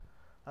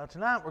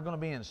Tonight we're going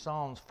to be in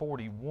Psalms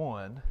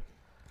 41,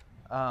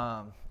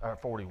 or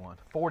 41,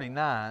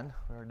 49.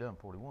 We already done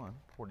 41,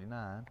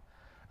 49.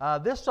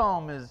 This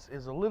psalm is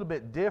a little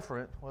bit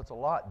different. Well, it's a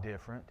lot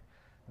different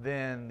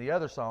than the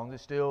other songs.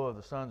 It's still of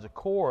the sons of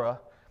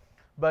Korah,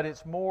 but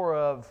it's more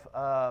of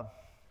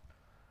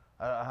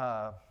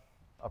a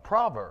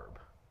proverb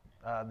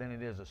than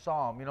it is a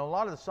psalm. You know, a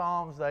lot of the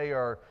psalms, they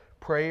are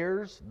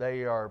prayers.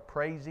 They are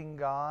praising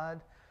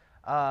God.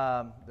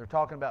 They're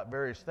talking about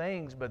various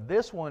things, but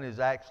this one is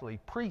actually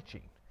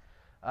preaching.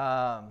 They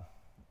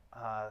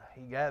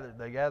gather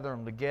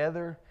them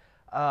together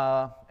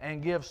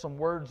and give some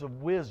words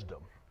of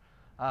wisdom,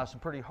 some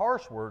pretty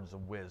harsh words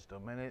of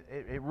wisdom, and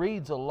it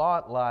reads a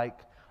lot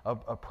like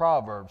a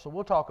proverb. So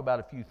we'll talk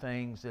about a few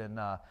things and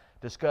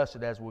discuss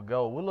it as we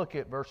go. We'll look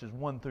at verses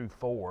 1 through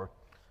 4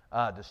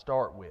 to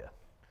start with. It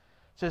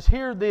says,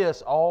 "Hear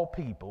this, all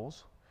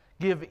peoples.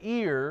 Give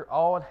ear,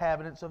 all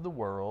inhabitants of the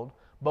world,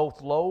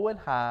 both low and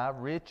high,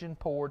 rich and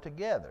poor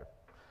together.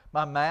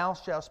 My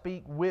mouth shall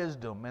speak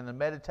wisdom, and the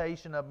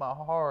meditation of my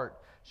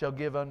heart shall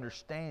give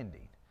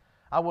understanding.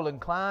 I will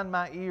incline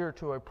my ear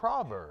to a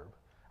proverb.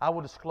 I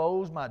will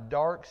disclose my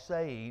dark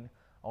saying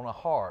on a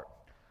harp."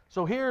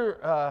 So here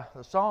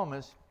the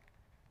psalmist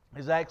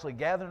is actually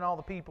gathering all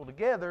the people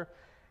together,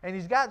 and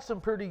he's got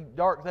some pretty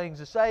dark things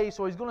to say,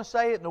 so he's going to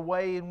say it in a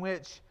way in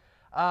which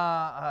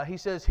he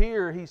says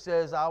here,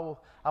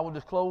 I will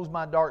disclose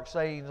my dark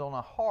sayings on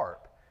a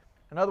harp.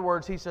 In other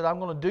words, he said, I'm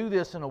going to do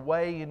this in a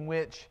way in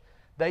which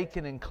they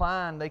can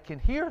incline, they can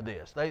hear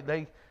this.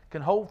 They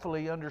can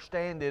hopefully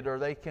understand it, or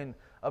they can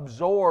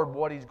absorb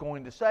what he's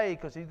going to say,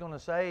 because he's going to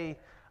say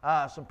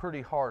some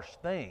pretty harsh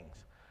things.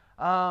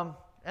 And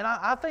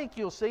I think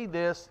you'll see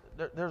this.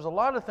 There's a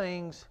lot of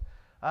things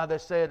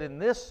that's said in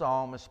this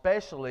psalm,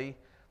 especially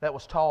that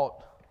was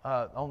taught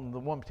on the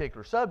one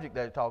particular subject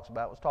that it talks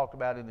about, was talked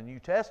about in the New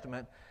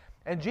Testament.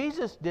 And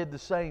Jesus did the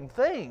same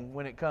thing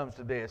when it comes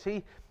to this.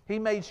 He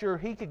made sure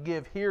he could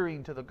give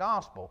hearing to the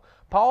gospel.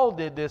 Paul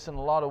did this in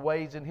a lot of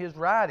ways in his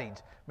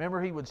writings.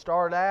 Remember, he would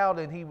start out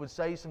and he would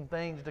say some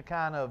things to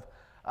kind of,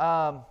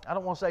 I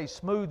don't want to say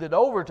smooth it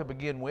over to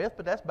begin with,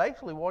 but that's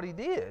basically what he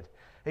did.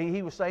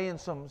 He was saying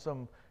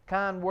some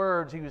kind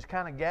words. He was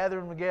kind of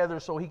gathering them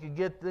together so he could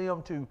get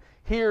them to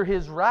hear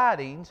his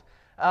writings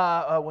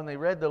when they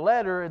read the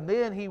letter, and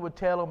then he would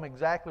tell them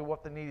exactly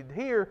what they needed to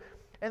hear.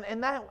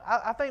 And that,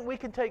 I think we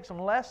can take some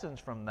lessons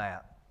from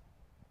that.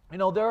 You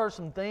know, there are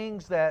some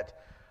things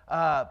that,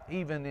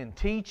 even in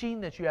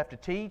teaching, that you have to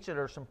teach that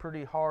are some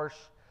pretty harsh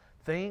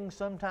things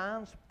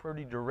sometimes,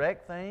 pretty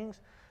direct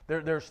things.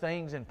 There's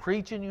things in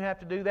preaching you have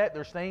to do that.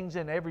 There's things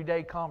in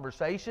everyday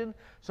conversation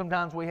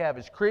sometimes we have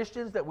as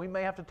Christians that we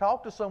may have to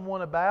talk to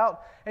someone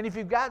about. And if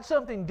you've got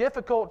something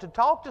difficult to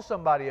talk to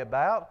somebody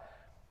about,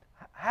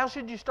 how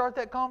should you start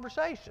that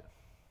conversation?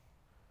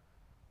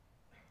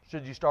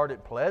 Should you start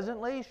it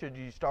pleasantly? Should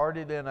you start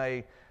it in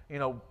a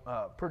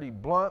pretty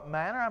blunt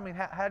manner? I mean,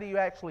 how do you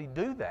actually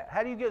do that?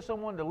 How do you get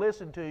someone to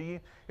listen to you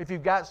if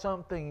you've got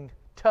something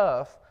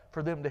tough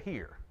for them to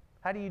hear?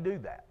 How do you do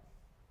that?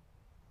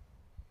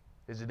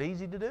 Is it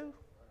easy to do?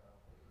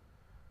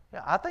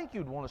 Yeah, I think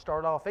you'd want to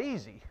start off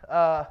easy.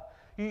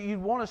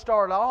 You'd want to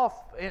start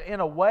off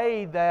in a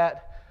way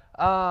that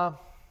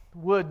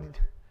would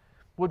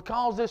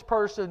cause this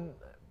person,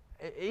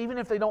 even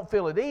if they don't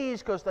feel at ease,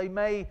 because they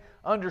may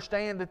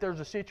understand that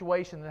there's a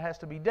situation that has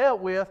to be dealt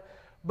with,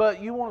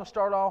 but you want to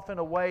start off in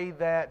a way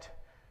that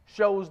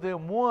shows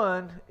them,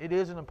 one, it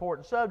is an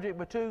important subject,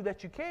 but two,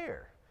 that you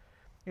care.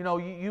 You know,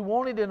 you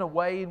want it in a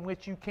way in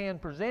which you can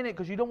present it,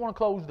 because you don't want to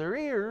close their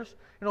ears.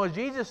 You know, as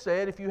Jesus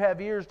said, if you have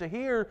ears to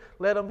hear,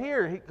 let them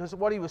hear. Because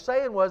what he was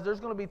saying was, there's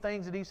going to be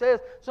things that he says,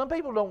 some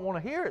people don't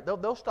want to hear it.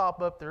 They'll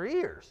stop up their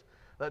ears.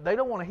 They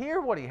don't want to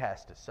hear what he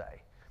has to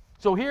say.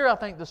 So here I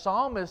think the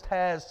psalmist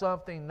has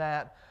something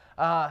that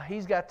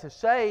he's got to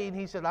say, and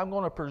he said, I'm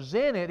going to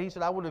present it. He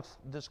said, I will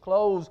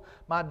disclose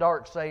my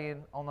dark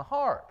saying on the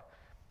harp.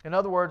 In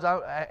other words,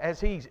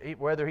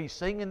 whether he's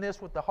singing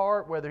this with the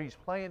harp, whether he's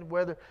playing,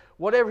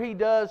 whatever he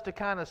does to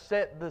kind of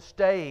set the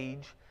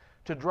stage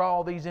to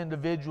draw these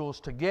individuals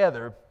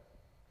together,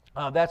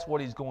 that's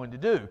what he's going to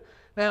do.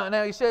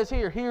 Now he says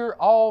here, hear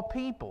all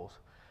peoples,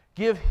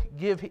 give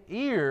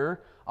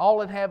ear,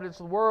 all inhabitants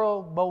of the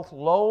world, both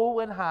low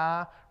and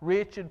high,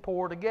 rich and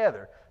poor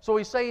together. So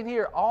he's saying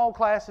here, all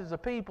classes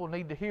of people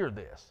need to hear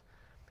this.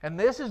 And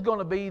this is going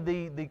to be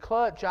the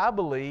clutch, I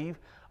believe,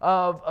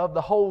 of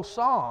the whole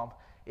psalm,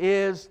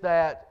 is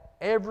that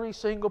every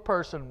single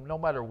person, no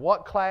matter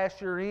what class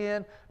you're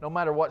in, no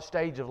matter what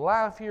stage of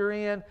life you're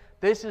in,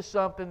 this is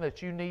something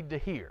that you need to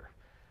hear.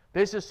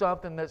 This is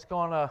something that's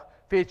going to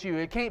fit you.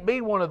 It can't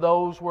be one of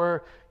those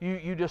where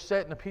you just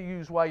sit in the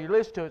pews while you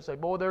listen to it and say,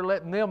 boy, they're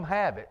letting them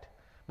have it.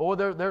 Boy,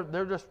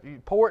 they're just,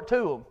 you pour it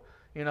to them.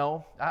 You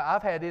know,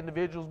 I've had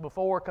individuals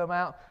before come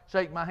out,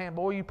 shake my hand,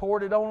 boy, you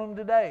poured it on them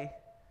today.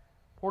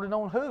 Poured it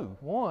on who?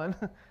 One.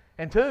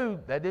 And two,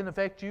 that didn't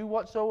affect you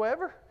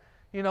whatsoever.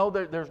 You know,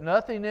 there's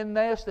nothing in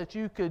this that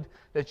you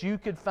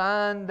could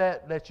find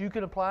that you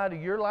can apply to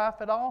your life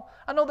at all.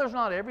 I know there's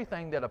not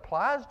everything that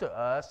applies to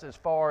us as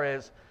far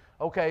as,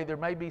 okay, there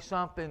may be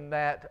something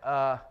that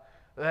a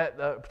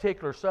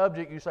particular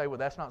subject you say, well,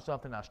 that's not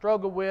something I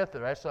struggle with, or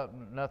that's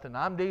nothing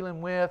I'm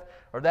dealing with,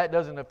 or that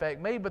doesn't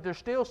affect me. But there's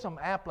still some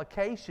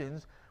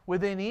applications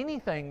within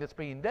anything that's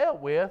being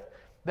dealt with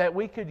that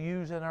we could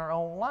use in our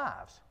own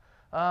lives.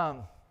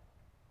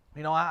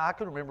 You know, I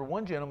can remember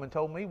one gentleman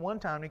told me one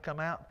time, he come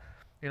out,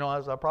 you know,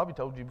 as I probably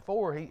told you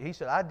before, he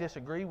said, I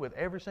disagree with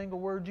every single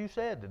word you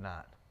said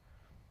tonight.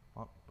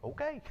 Well,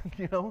 okay,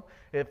 you know,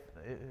 if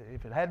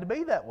it had to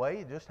be that way,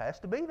 it just has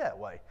to be that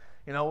way.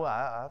 You know,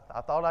 I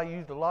thought I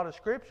used a lot of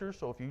scriptures,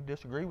 so if you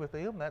disagree with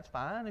them, that's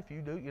fine. If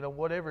you do, you know,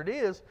 whatever it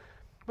is.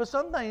 But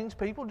some things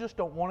people just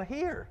don't want to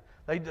hear.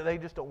 They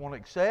just don't want to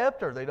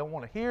accept, or they don't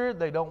want to hear it.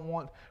 They don't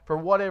want, for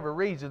whatever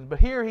reasons. But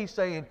here he's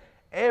saying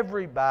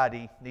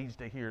everybody needs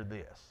to hear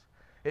this.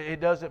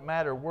 It doesn't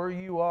matter where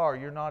you are,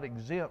 you're not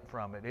exempt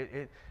from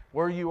it.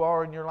 Where you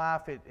are in your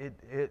life,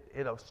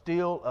 it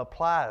still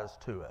applies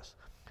to us.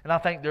 And I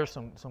think there's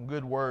some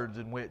good words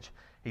in which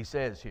he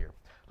says here.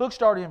 Look,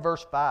 starting in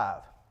verse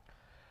 5.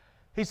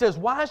 He says,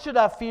 why should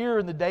I fear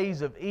in the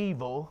days of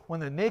evil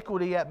when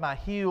iniquity at my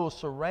heels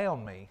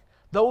surround me?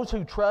 Those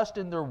who trust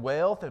in their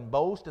wealth and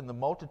boast in the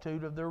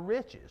multitude of their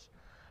riches.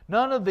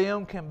 None of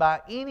them can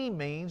by any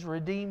means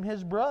redeem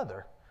his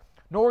brother,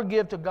 nor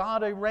give to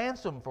God a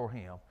ransom for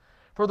him.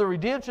 For the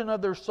redemption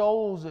of their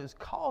souls is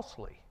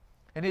costly,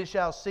 and it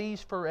shall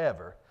cease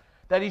forever,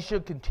 that he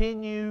should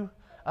continue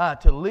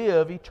to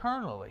live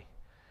eternally,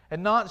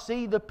 and not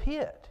see the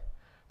pit.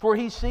 For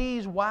he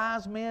sees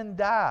wise men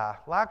die,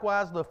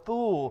 likewise the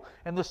fool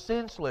and the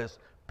senseless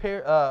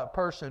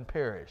person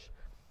perish,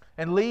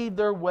 and leave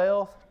their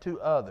wealth to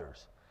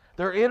others.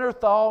 Their inner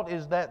thought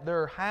is that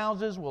their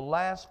houses will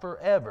last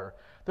forever,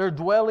 their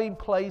dwelling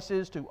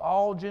places to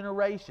all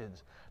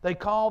generations. They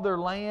call their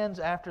lands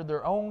after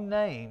their own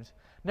names.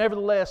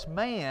 Nevertheless,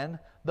 man,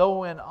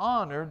 though in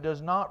honor,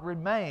 does not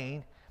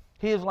remain.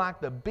 He is like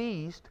the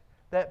beast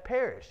that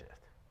perisheth.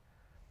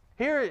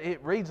 Here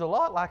it reads a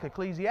lot like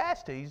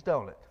Ecclesiastes,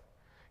 don't it?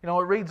 You know,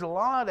 it reads a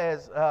lot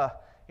as,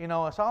 you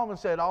know, as Solomon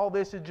said, all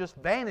this is just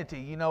vanity.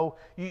 You know,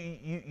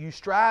 you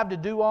strive to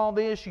do all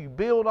this, you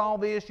build all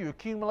this, you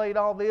accumulate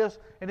all this,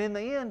 and in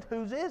the end,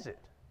 whose is it?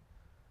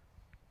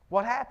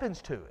 What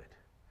happens to it?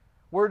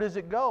 Where does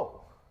it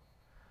go?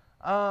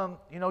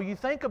 You know, you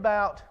think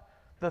about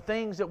the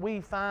things that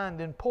we find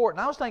important.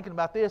 I was thinking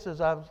about this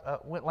as I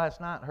went last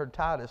night and heard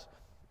Titus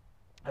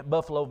at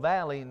Buffalo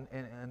Valley,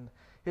 and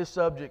his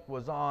subject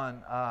was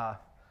on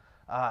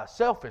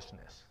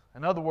selfishness.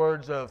 In other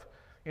words,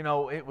 you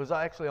know, it was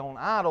actually on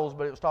idols,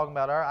 but it was talking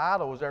about our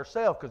idol was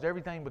ourselves, because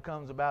everything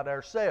becomes about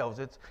ourselves.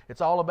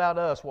 It's all about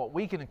us, what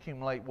we can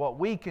accumulate, what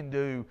we can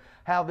do,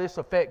 how this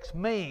affects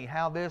me,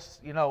 how this,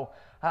 you know,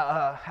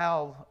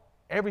 how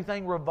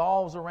everything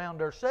revolves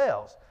around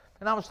ourselves.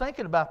 And I was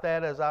thinking about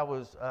that as I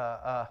was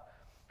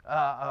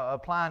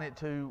applying it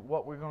to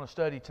what we're going to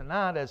study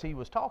tonight as he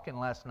was talking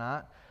last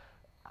night.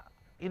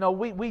 You know,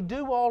 we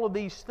do all of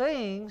these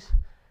things,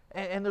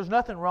 and there's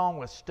nothing wrong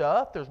with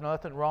stuff. There's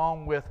nothing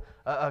wrong with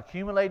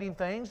accumulating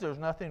things. There's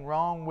nothing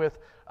wrong with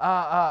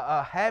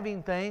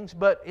having things.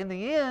 But in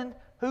the end,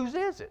 whose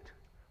is it?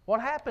 What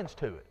happens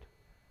to it?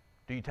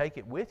 Do you take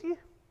it with you?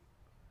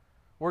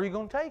 Where are you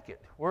going to take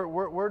it?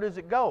 Where does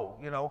it go?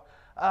 You know,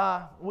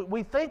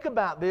 we think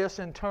about this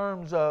in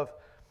terms of,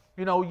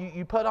 you know,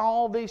 you put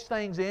all these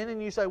things in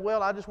and you say,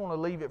 well, I just want to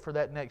leave it for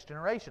that next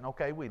generation.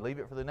 Okay, we leave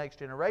it for the next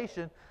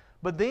generation.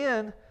 But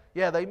then,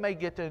 yeah, they may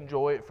get to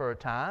enjoy it for a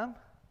time,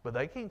 but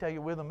they can't take it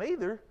with them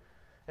either.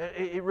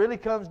 It really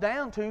comes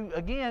down to,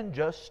 again,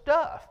 just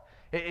stuff.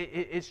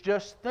 It's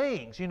just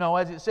things. You know,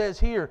 as it says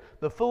here,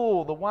 the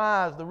fool, the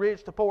wise, the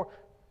rich, the poor,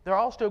 they're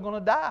all still going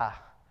to die.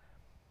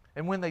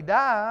 And when they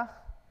die,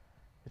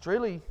 it's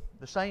really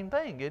the same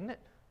thing, isn't it?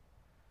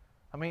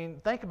 I mean,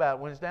 think about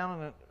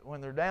it.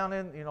 When they're down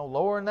in, you know,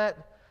 lowering that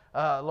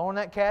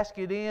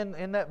casket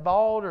in that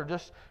vault, or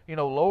just, you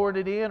know, lowering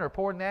it in or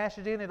pouring the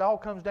ashes in, it all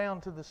comes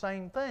down to the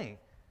same thing.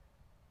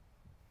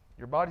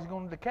 Your body's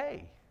going to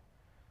decay,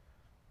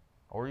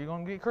 or you're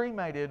going to get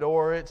cremated,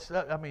 or it's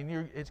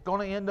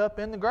going to end up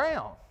in the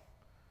ground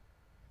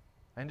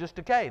and just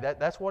decay.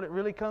 That's what it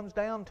really comes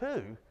down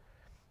to.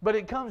 But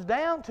it comes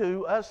down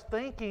to us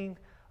thinking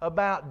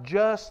about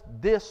just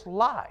this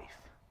life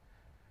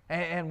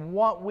and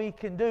what we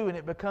can do, and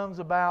it becomes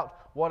about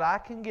what I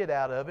can get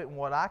out of it and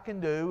what I can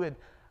do, and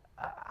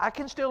I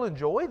can still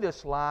enjoy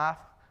this life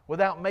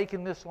without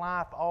making this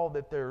life all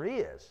that there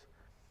is.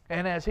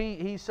 And as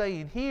he's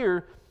saying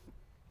here,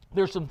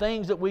 there's some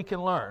things that we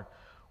can learn.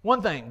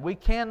 One thing, we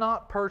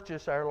cannot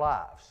purchase our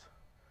lives.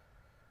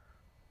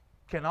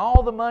 Can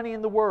all the money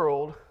in the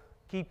world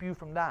keep you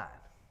from dying?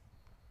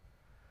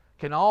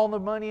 Can all the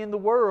money in the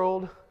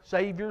world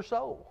save your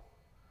soul?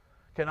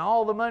 Can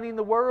all the money in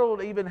the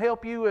world even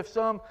help you if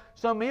some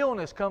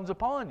illness comes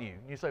upon you?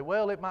 You say,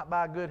 well, it might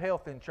buy good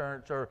health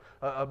insurance or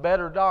a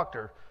better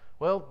doctor.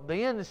 Well, the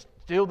end is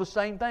still the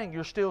same thing.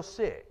 You're still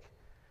sick.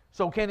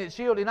 So can it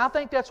shield? And I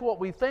think that's what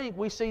we think.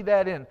 We see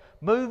that in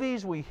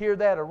movies. We hear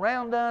that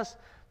around us,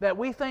 that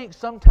we think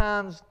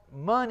sometimes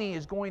money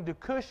is going to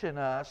cushion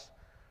us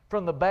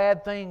from the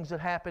bad things that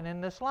happen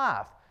in this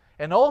life.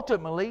 And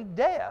ultimately,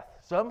 death.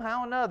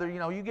 Somehow or another,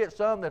 you get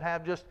some that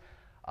have just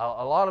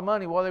a lot of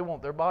money. Well, they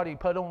want their body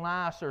put on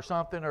ice or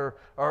something,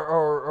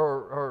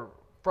 or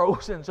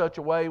frozen in such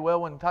a way,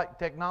 well, when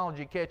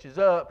technology catches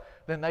up,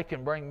 then they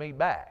can bring me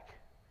back.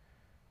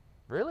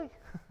 Really?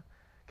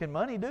 Can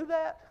money do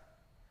that?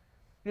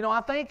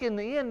 I think in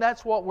the end,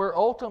 that's what we're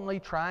ultimately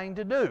trying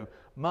to do.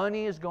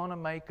 Money is going to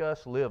make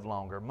us live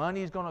longer.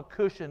 Money is going to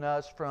cushion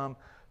us from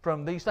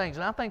these things.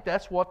 And I think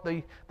that's what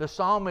the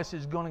psalmist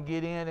is going to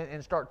get in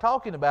and start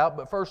talking about.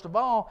 But first of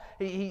all,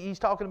 he's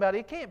talking about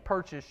it can't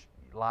purchase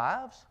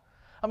lives.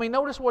 I mean,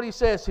 notice what he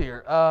says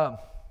here.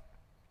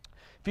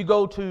 If you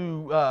go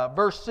to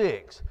verse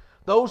 6,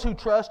 those who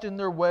trust in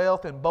their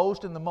wealth and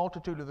boast in the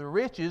multitude of their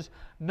riches,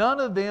 none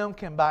of them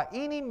can by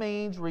any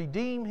means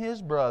redeem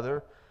his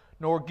brother,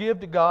 nor give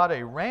to God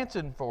a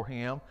ransom for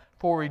him,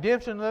 for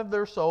redemption of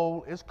their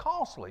soul is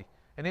costly,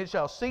 and it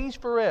shall cease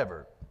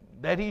forever,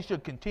 that he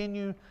should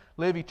continue,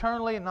 live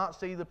eternally, and not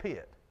see the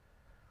pit.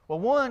 Well,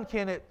 one,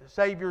 can it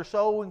save your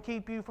soul and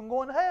keep you from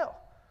going to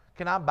hell?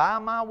 Can I buy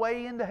my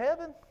way into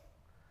heaven?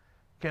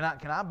 Can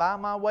I buy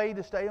my way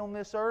to stay on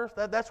this earth?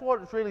 That's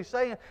what it's really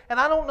saying. And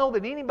I don't know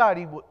that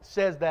anybody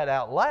says that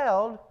out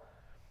loud,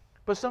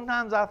 but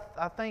sometimes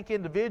I think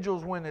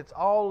individuals, when it's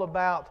all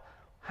about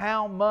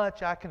how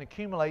much I can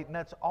accumulate, and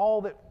that's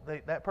all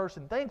that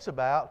person thinks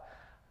about,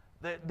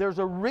 there's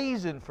a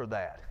reason for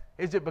that.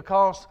 Is it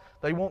because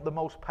they want the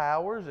most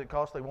power? Is it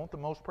because they want the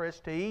most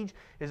prestige?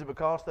 Is it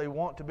because they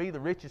want to be the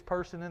richest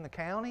person in the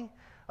county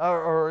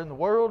or in the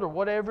world or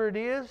whatever it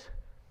is?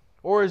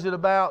 Or is it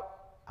about,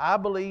 I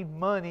believe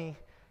money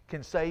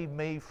can save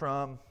me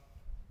from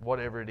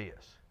whatever it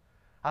is?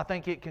 I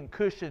think it can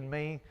cushion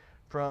me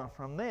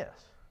from this.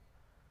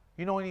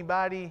 You know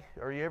anybody,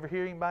 or you ever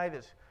hear anybody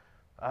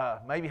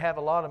that's maybe have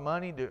a lot of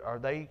money? Are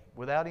they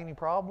without any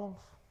problems?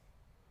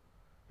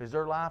 Is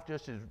their life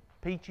just as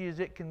peachy as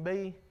it can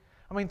be?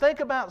 I mean, think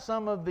about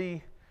some of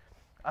the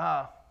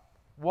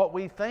what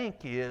we think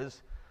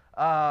is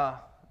that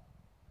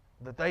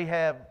they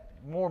have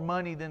more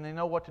money than they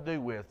know what to do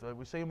with.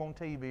 We see them on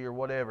TV or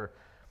whatever.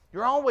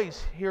 You're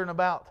always hearing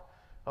about,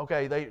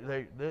 okay,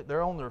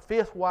 they're on their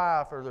fifth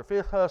wife or their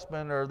fifth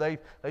husband, or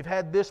they've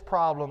had this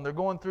problem, they're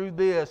going through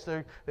this,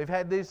 they've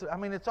had this. I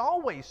mean, it's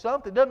always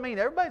something. It doesn't mean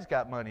everybody's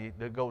got money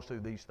that goes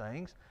through these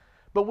things,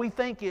 but they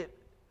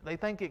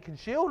think it can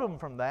shield them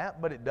from that,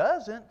 but it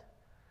doesn't.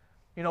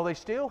 They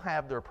still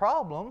have their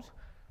problems,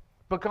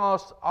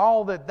 because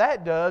all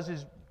that does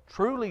is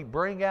truly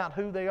bring out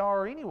who they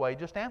are anyway.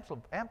 Just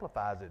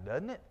amplifies it,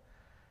 doesn't it?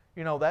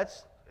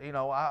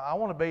 I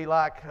want to be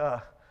like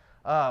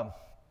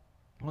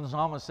when the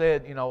psalmist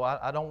said,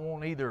 I don't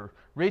want either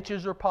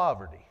riches or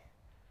poverty.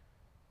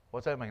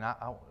 What's that mean?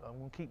 I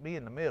want to keep me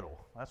in the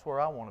middle. That's where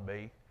I want to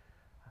be.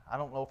 I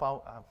don't know if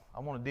I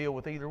want to deal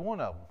with either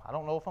one of them. I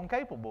don't know if I'm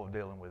capable of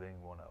dealing with any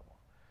one of them.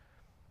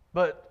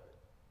 But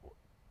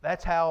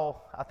that's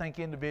how I think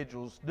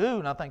individuals do,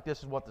 and I think this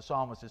is what the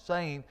psalmist is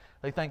saying.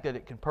 They think that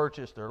it can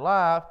purchase their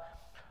life.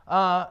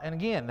 And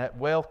again, that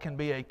wealth can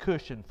be a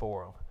cushion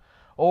for them.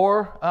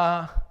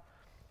 Or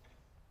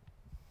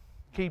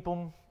keep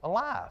them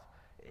alive.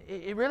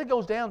 It really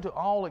goes down to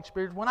all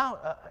experience. When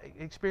I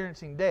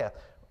experiencing death,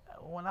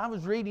 when I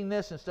was reading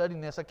this and studying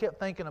this, I kept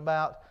thinking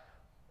about,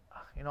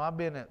 I've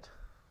been at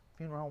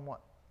funeral home,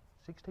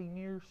 16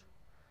 years?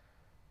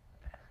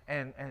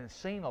 And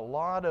seen a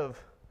lot of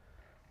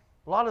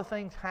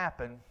things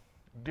happen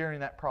during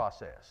that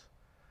process.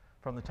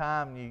 From the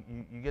time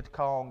you get the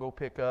call and go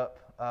pick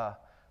up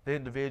the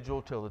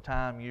individual till the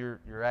time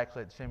you're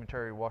actually at the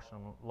cemetery watching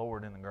them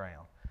lowered in the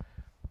ground.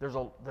 There's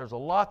a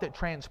lot that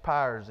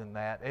transpires in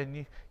that,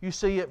 and you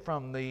see it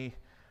from the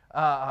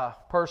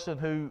person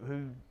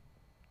who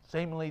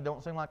seemingly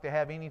don't seem like they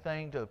have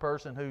anything, to the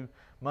person who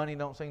money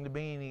don't seem to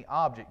be any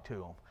object to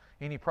them,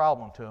 any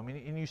problem to them.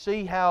 And you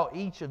see how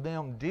each of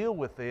them deal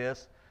with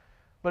this,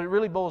 but it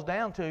really boils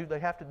down to they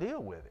have to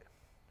deal with it.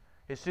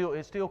 It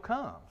still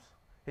comes.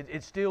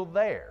 It's still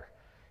there.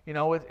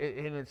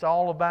 And it's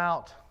all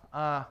about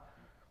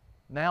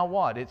now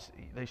what?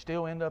 They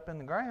still end up in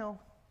the ground.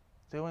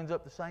 Still ends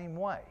up the same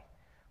way.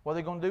 What are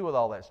they going to do with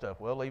all that stuff?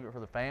 Well, leave it for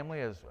the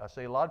family, as I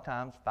see a lot of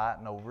times,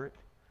 fighting over it.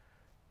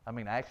 I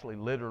mean, actually,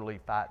 literally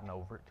fighting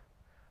over it.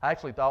 I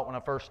actually thought when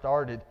I first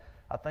started,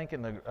 I think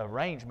in the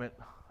arrangement,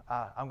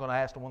 I'm going to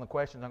ask them one of the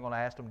questions. I'm going to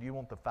ask them, do you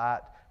want the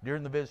fight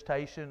during the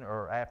visitation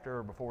or after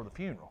or before the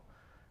funeral?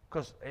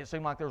 Because it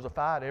seemed like there was a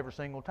fight every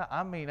single time.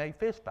 I mean, a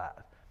fist fight.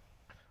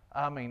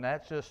 I mean,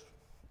 that's just,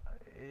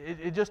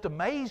 it just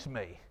amazed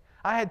me.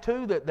 I had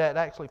two that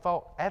actually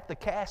fought at the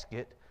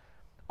casket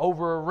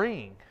over a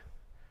ring.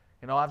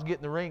 I was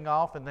getting the ring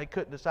off, and they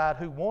couldn't decide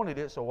who wanted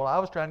it. So while I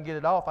was trying to get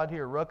it off, I'd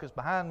hear a ruckus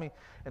behind me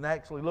and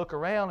actually look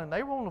around, and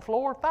they were on the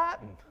floor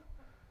fighting.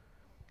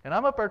 And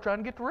I'm up there trying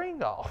to get the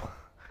ring off.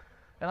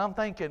 And I'm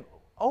thinking,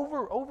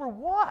 over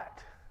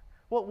what?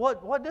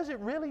 what does it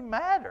really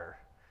matter?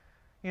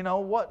 You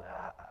know,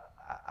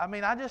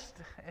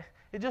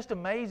 it just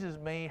amazes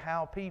me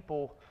how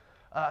people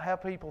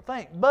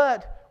think.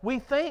 But we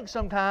think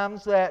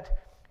sometimes that,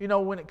 you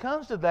know, when it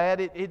comes to that,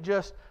 it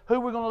just, who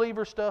we're going to leave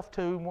our stuff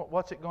to and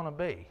what's it going to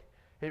be.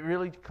 It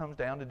really comes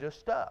down to just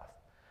stuff.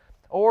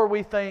 Or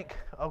we think,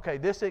 okay,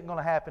 this isn't going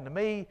to happen to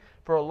me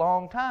for a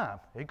long time.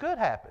 It could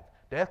happen.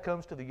 Death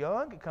comes to the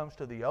young, it comes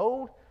to the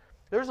old.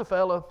 There's a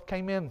fellow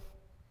came in,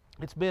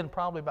 it's been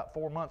probably about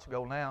 4 months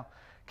ago now,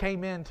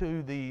 came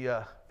into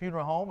the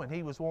funeral home, and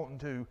he was wanting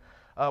to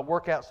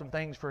work out some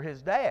things for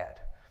his dad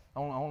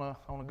on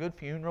a good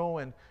funeral,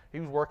 and we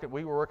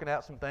were working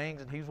out some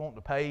things, and he was wanting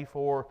to pay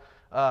for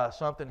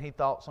something he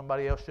thought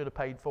somebody else should have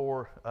paid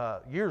for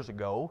years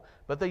ago,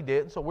 but they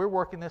didn't. So we're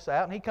working this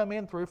out, and he come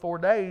in 3 or 4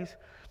 days,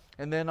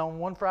 and then on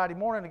one Friday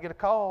morning to get a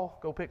call,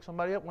 go pick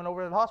somebody up, went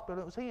over to the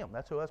hospital, it was him.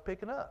 That's who I was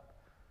picking up,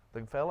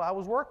 the fellow I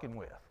was working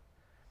with.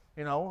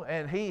 You know,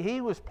 and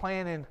he was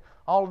planning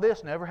all of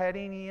this, never had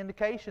any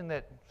indication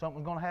that something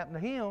was going to happen to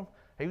him.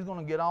 He was going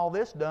to get all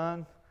this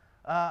done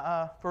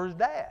for his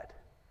dad.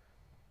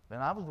 Then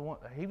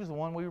he was the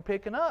one we were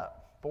picking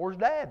up for his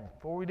dad,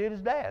 before we did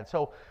his dad.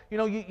 So, you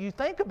know, you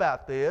think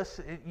about this,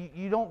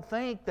 you don't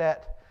think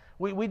that,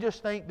 we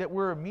just think that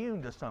we're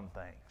immune to some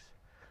things.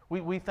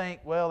 We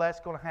think, well, that's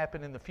going to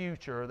happen in the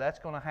future, or that's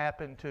going to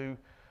happen to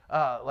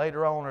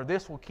later on, or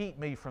this will keep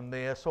me from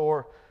this,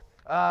 or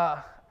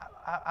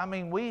I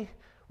mean,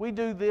 we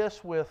do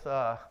this with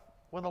a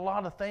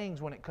lot of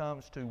things when it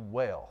comes to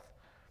wealth.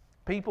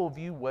 People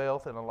view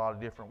wealth in a lot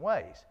of different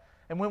ways.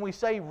 And when we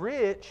say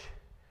rich,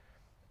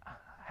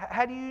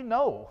 how do you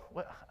know?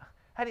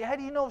 How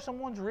do you know if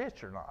someone's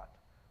rich or not?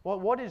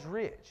 What is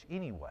rich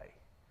anyway?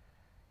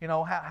 You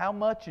know, how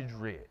much is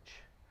rich?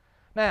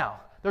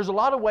 Now, there's a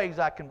lot of ways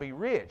I can be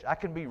rich. I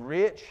can be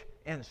rich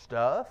in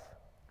stuff.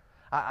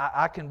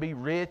 I can be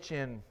rich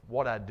in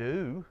what I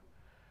do.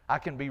 I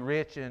can be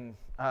rich in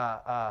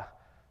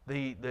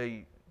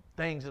the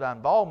things that I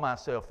involve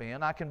myself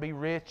in. I can be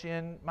rich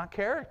in my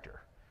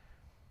character.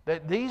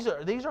 That these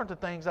aren't the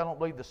things I don't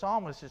believe the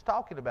psalmist is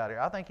talking about here.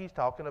 I think he's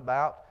talking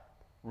about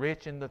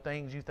rich in the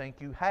things you think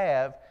you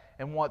have,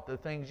 and what the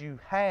things you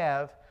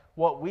have,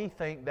 what we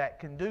think that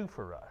can do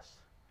for us.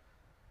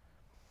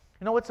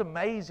 You know, it's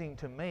amazing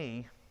to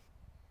me,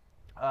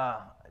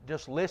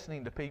 just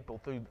listening to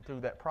people through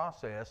that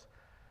process.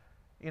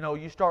 You know,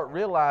 you start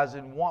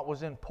realizing what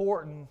was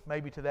important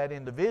maybe to that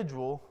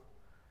individual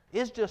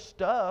is just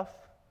stuff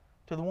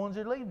to the ones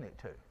they're leaving it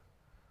to.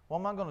 What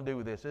am I going to do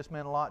with this? This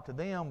meant a lot to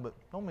them, but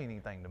don't mean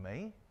anything to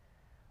me,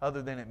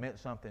 other than it meant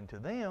something to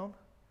them.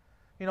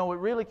 You know, it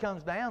really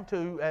comes down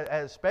to,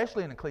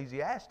 especially in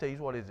Ecclesiastes,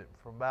 what is it,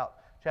 from about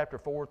chapter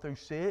 4 through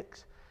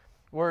 6,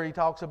 where he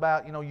talks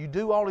about, you know, you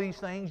do all these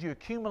things, you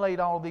accumulate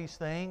all these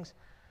things,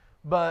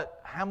 but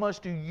how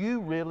much do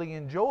you really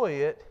enjoy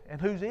it, and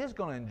whose is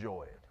going to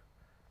enjoy it?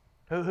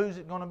 Who's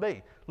it going to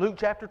be? Luke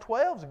chapter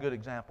 12 is a good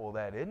example of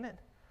that, isn't it?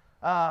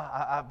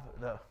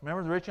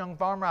 Remember the rich young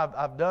farmer?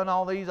 I've done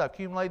all these. I've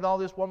accumulated all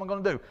this. What am I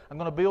going to do? I'm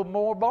going to build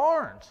more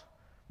barns.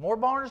 More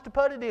barns to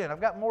put it in.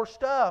 I've got more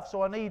stuff,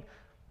 so I need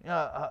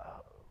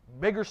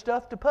bigger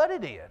stuff to put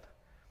it in.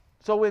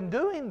 So in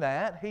doing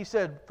that, he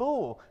said,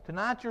 fool,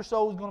 tonight your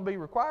soul is going to be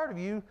required of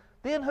you.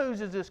 Then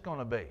whose is this going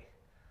to be?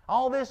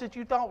 All this that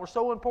you thought were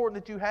so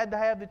important that you had to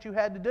have, that you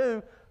had to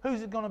do,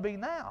 who's it going to be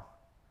now?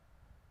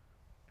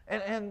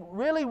 And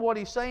really what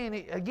he's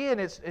saying, again,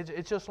 it's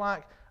just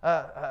like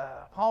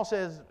Paul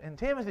says in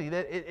Timothy,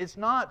 that it's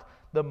not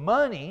the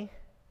money,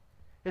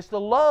 it's the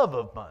love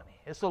of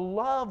money. It's the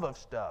love of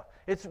stuff.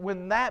 It's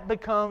when that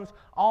becomes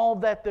all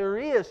that there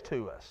is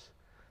to us,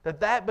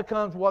 that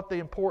becomes what the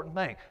important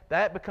thing.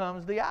 That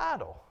becomes the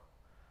idol.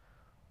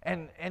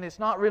 And it's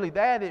not really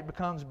that, it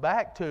becomes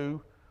back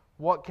to,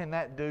 what can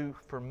that do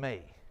for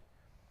me?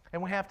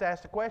 And we have to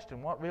ask the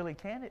question, what really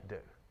can it do?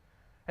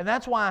 And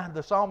that's why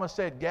the psalmist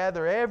said,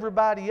 gather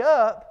everybody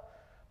up,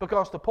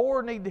 because the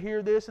poor need to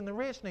hear this and the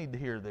rich need to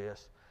hear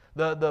this.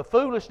 The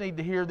foolish need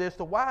to hear this,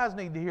 the wise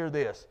need to hear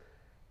this.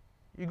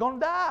 You're going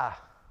to die.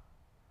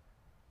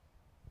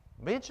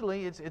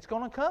 Eventually, it's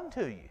going to come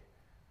to you.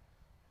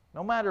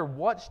 No matter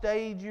what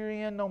stage you're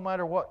in, no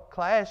matter what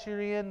class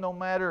you're in, no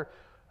matter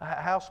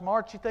how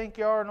smart you think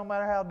you are, no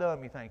matter how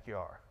dumb you think you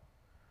are.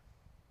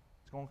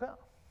 It's going to come.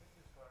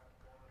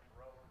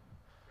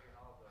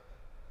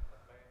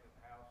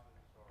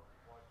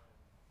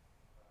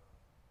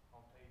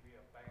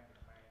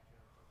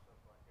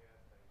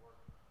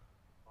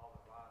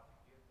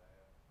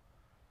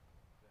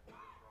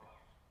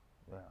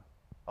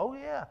 Oh,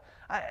 yeah.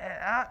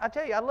 I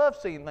tell you, I love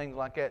seeing things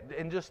like that,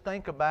 and just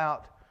think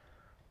about,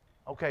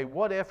 okay,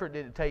 what effort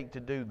did it take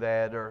to do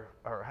that, or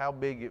how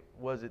big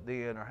was it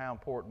then, or how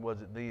important was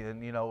it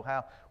then? You know,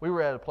 how we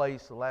were at a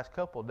place the last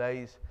couple of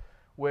days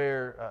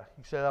where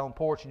you sat on the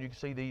porch and you could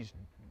see these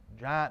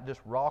giant just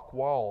rock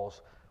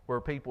walls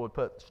where people would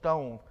put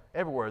stone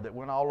everywhere that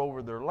went all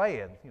over their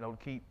land, you know, to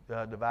keep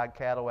divide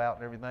cattle out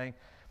and everything.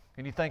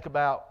 And you think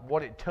about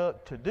what it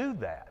took to do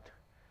that,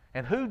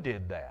 and who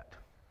did that.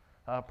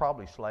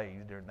 probably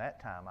slaves during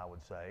that time, I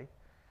would say.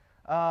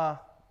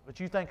 But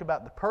you think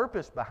about the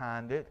purpose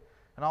behind it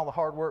and all the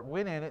hard work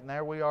went in it, and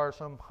there we are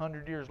some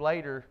 100 years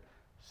later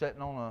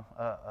sitting on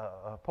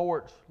a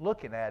porch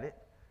looking at it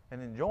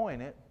and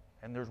enjoying it,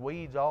 and there's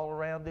weeds all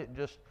around it, and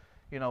just,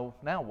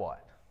 now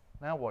what?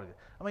 Now what?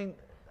 I mean,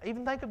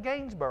 even think of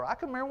Gainesboro. I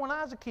can remember when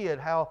I was a kid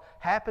how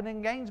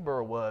happening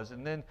Gainesboro was,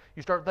 and then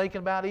you start thinking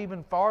about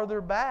even farther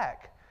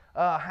back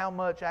how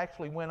much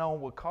actually went on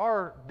with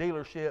car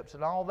dealerships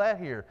and all that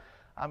here.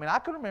 I mean, I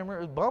can remember it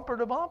was bumper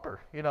to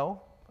bumper, We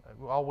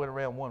all went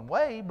around one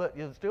way, but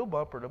it was still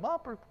bumper to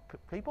bumper,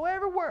 people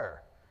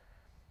everywhere.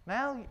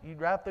 Now you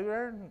drive through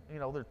there, and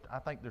I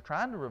think they're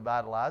trying to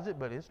revitalize it,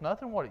 but it's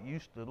nothing what it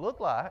used to look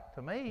like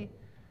to me.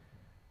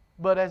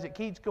 But as it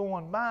keeps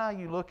going by,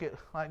 you look at,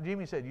 like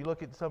Jimmy said, you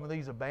look at some of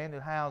these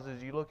abandoned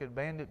houses, you look at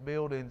abandoned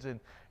buildings, and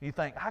you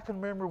think, I can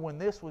remember when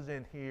this was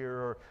in here,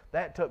 or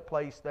that took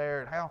place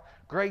there, and how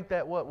great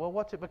that was. Well,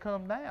 what's it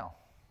become now?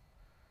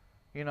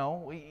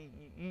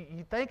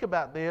 You think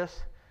about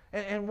this,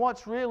 and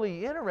what's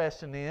really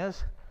interesting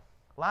is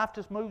life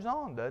just moves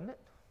on, doesn't it?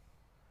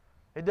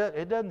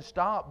 It doesn't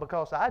stop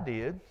because I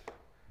did.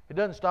 It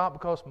doesn't stop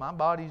because my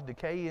body's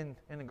decaying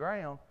in the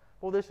ground.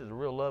 Well, this is a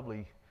real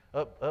lovely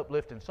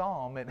uplifting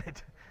psalm, and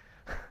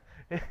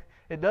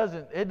it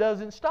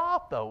doesn't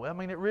stop though. I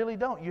mean, it really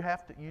don't. You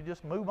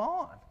just move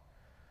on,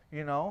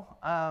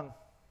 and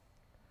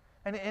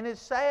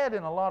it's sad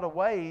in a lot of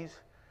ways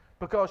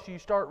because you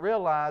start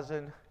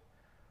realizing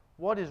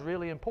what is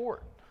really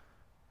important.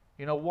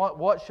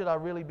 What should I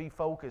really be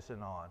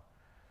focusing on?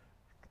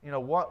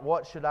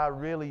 What should I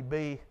really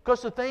be?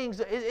 Because the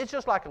things, it's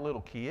just like a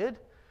little kid.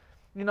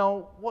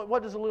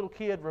 What does a little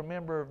kid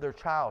remember of their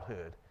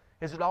childhood?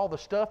 Is it all the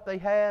stuff they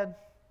had?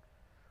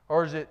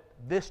 Or is it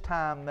this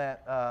time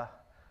that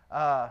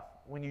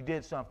when you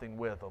did something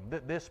with them?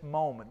 This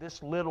moment,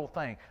 this little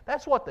thing.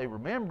 That's what they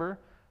remember.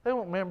 They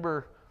don't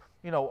remember,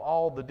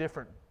 all the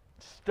different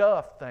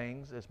stuff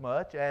things as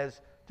much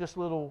as just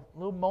little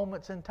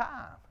moments in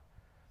time.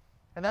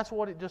 And that's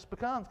what it just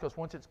becomes, because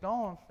once it's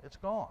gone, it's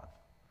gone.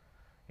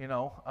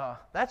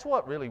 That's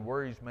what really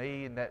worries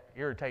me and that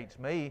irritates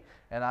me,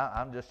 and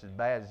I'm just as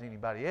bad as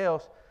anybody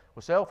else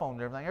with cell phones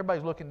and everything.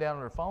 Everybody's looking down at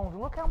their phones,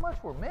 and look how much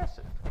we're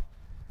missing.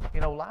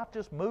 Life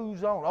just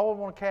moves on. Oh, I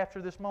want to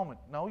capture this moment.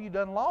 No, you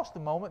done lost the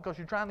moment because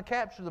you're trying to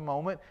capture the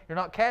moment. You're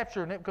not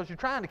capturing it because you're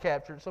trying to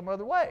capture it some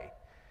other way.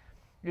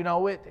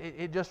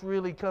 It just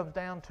really comes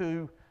down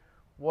to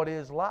what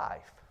is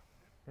life.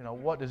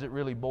 What does it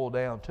really boil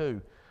down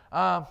to?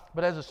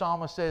 But as the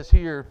psalmist says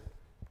here,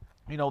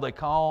 they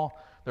call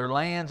their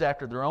lands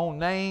after their own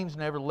names.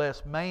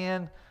 Nevertheless,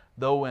 man,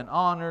 though in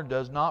honor,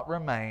 does not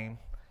remain.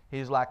 He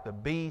is like the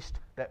beast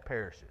that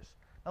perishes.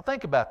 Now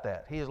think about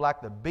that. He is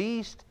like the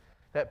beast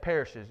that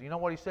perishes. You know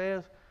what he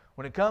says?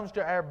 When it comes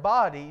to our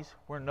bodies,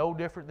 we're no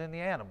different than the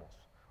animals.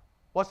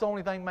 What's the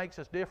only thing that makes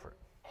us different?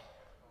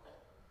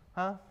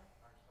 Huh?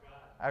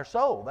 Our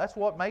soul. That's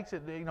what makes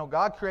it,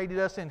 God created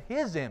us in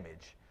His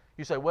image.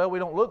 You say, well, we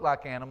don't look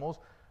like animals,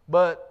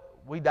 but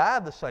we die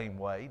the same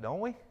way, don't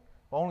we?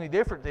 The only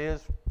difference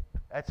is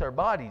that's our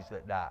bodies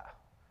that die.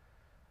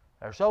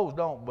 Our souls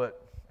don't,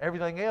 but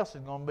everything else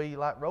is going to be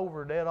like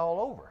Rover dead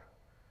all over.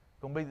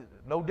 Going to be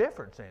no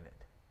difference in it.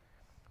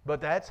 But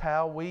that's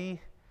how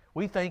we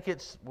think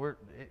it's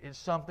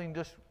something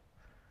just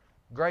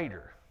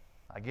greater,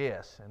 I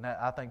guess. And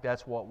I think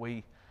that's what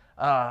we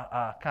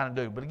kind of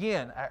do. But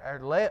again,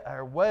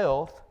 our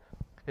wealth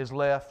is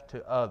left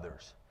to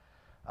others.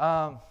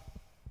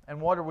 And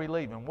what are we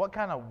leaving? What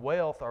kind of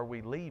wealth are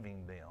we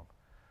leaving them?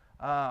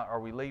 Are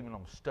we leaving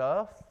them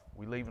stuff? Are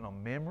we leaving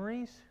them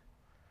memories?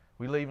 Are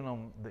we leaving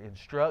them the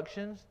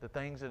instructions, the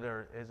things that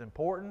are as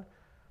important?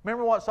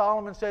 Remember what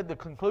Solomon said? The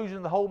conclusion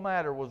of the whole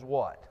matter was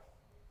what?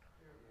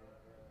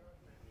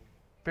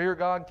 Fear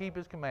God and keep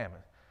His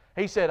commandments.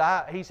 He said,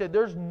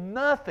 there's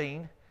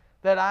nothing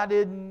that I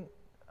didn't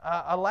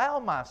allow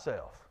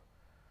myself.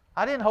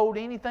 I didn't hold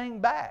anything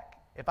back.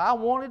 If I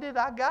wanted it,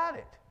 I got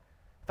it.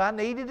 If I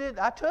needed it,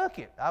 I took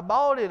it. I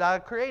bought it. I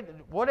created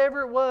it.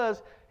 Whatever it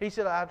was, he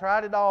said, I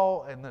tried it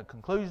all. And the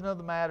conclusion of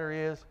the matter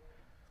is,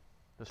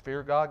 does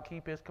fear God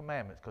keep His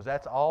commandments? Because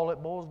that's all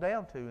it boils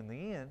down to in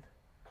the end.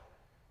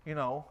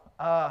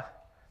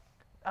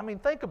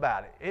 Think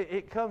about it.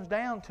 It comes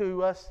down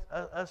to us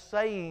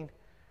saying,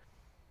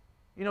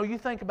 you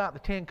think about the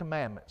 10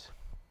 Commandments.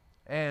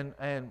 And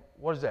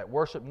what is that?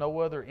 Worship no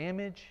other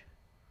image.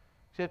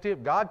 Except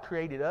if God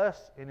created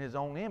us in His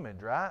own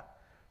image, right?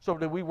 So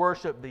do we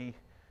worship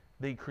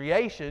the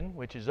creation,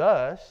 which is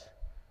us,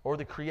 or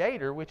the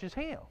Creator, which is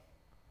Him?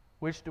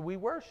 Which do we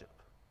worship?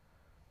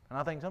 And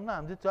I think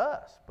sometimes it's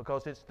us,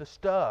 because it's the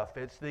stuff,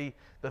 it's the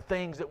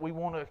things that we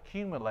want to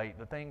accumulate,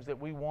 the things that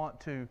we want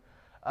to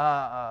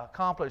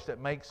accomplish that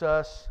makes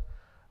us,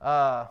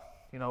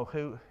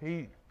 who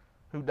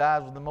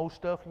dies with the most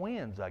stuff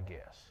wins, I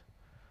guess.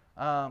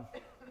 But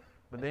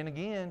then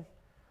again,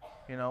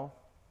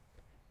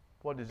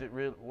 what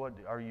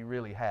are you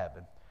really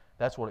having?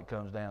 That's what it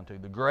comes down to.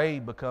 The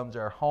grave becomes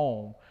our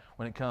home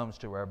when it comes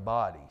to our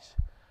bodies.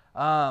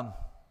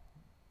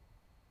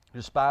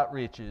 despite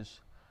riches,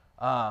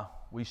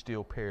 we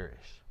still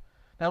perish.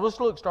 Now let's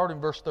look, start in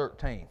verse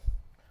 13.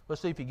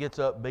 Let's see if he gets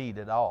upbeat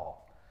at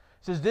all.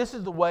 It says, this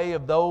is the way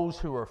of those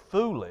who are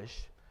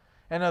foolish,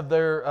 and of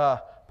their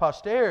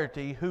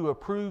posterity who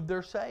approve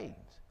their sayings.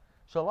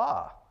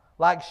 Selah.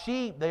 Like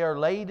sheep they are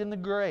laid in the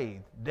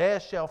grave.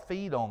 Death shall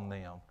feed on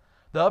them.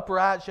 The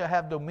upright shall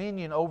have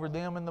dominion over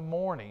them in the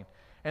morning,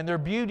 and their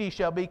beauty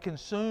shall be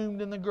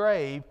consumed in the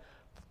grave,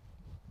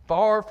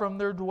 far from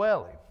their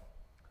dwelling.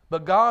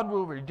 But God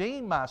will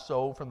redeem my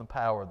soul from the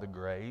power of the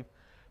grave,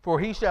 for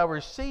he shall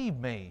receive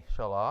me.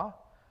 Selah.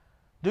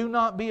 Do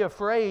not be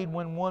afraid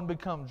when one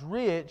becomes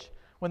rich,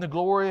 when the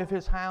glory of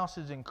his house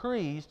is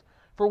increased,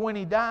 for when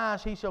he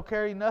dies he shall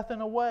carry nothing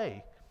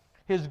away.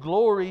 His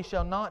glory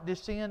shall not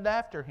descend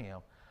after him,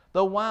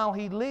 though while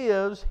he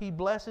lives he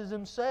blesses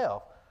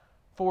himself.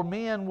 For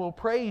men will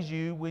praise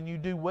you when you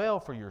do well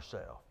for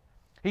yourself.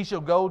 He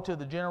shall go to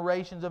the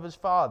generations of his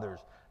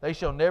fathers. They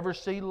shall never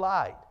see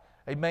light.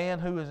 A man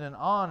who is in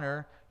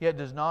honor, yet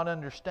does not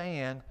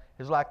understand,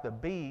 is like the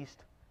beast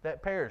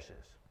that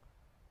perishes.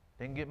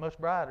 Didn't get much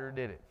brighter,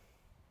 did it?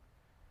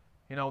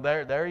 You know,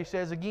 there he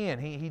says again,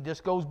 he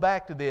just goes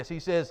back to this. He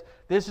says,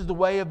 this is the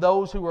way of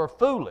those who are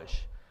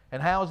foolish.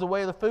 And how is the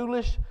way of the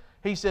foolish?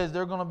 He says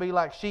they're going to be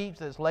like sheep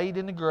that's laid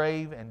in the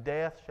grave, and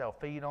death shall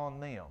feed on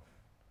them.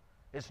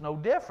 It's no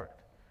different.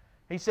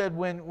 He said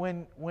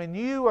when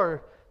you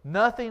are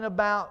nothing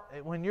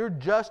about, when you're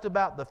just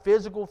about the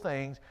physical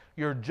things,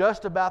 you're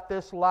just about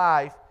this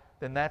life,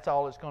 then that's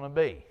all it's going to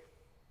be.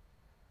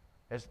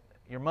 As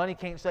your money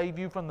can't save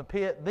you from the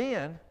pit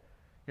then,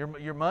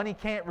 your money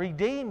can't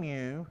redeem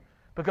you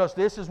because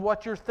this is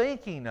what you're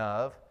thinking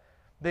of,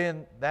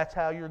 then that's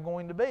how you're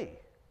going to be.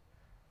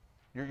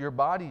 Your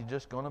body's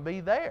just going to be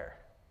there.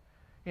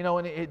 You know,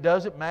 and it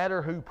doesn't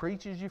matter who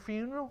preaches your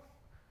funeral.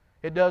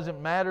 It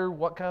doesn't matter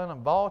what kind of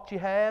vault you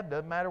have.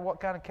 Doesn't matter what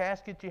kind of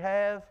casket you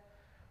have.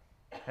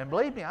 And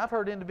believe me, I've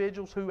heard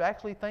individuals who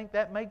actually think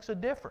that makes a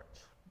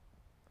difference.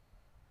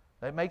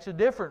 That makes a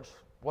difference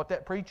what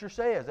that preacher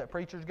says. That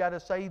preacher's got to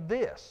say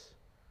this.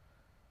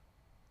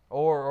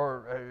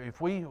 Or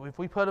if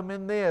we put them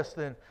in this,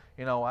 then,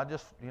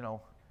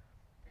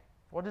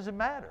 what does it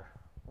matter?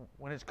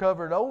 When it's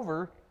covered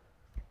over,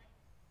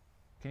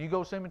 can you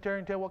go to the cemetery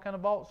and tell what kind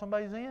of vault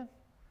somebody's in?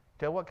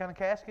 Tell what kind of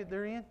casket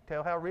they're in?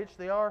 Tell how rich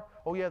they are?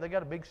 Oh yeah, they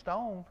got a big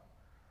stone.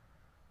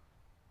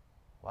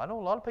 Well, I know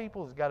a lot of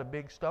people that's got a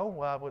big stone.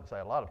 Well, I wouldn't say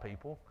a lot of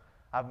people.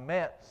 I've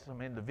met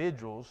some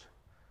individuals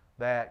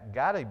that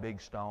got a big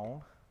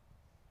stone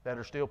that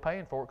are still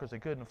paying for it because they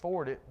couldn't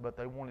afford it, but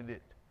they wanted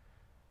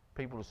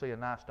people to see a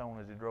nice stone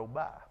as they drove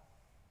by.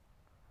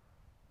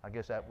 I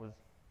guess that was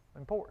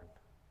important.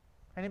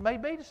 And it may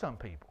be to some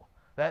people.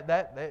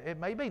 That it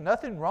may be.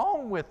 Nothing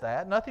wrong with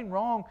that. Nothing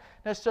wrong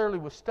necessarily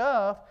with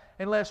stuff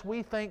unless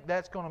we think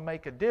that's going to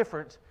make a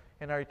difference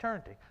in our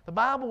eternity. The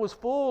Bible was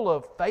full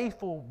of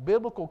faithful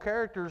biblical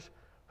characters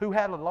who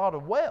had a lot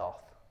of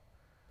wealth.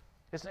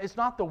 It's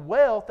not the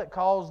wealth that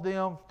caused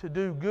them to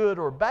do good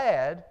or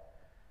bad.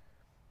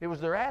 It was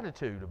their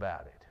attitude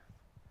about it.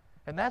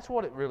 And that's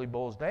what it really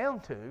boils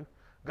down to.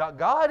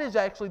 God is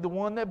actually the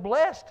one that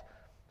blessed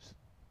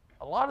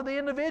a lot of the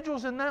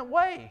individuals in that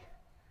way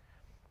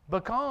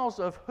because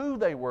of who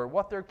they were,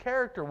 what their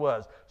character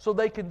was, so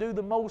they can do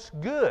the most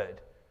good.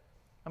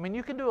 I mean,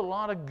 you can do a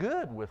lot of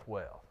good with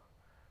wealth,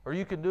 or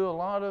you can do a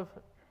lot of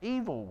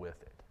evil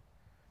with it.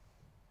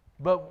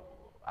 But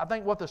I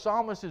think what the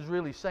psalmist is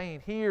really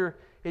saying here,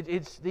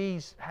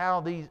 it's how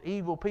these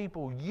evil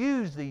people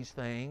use these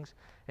things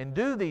and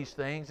do these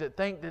things that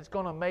think that's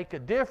going to make a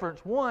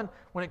difference, one,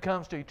 when it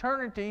comes to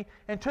eternity,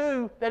 and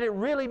two, that it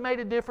really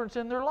made a difference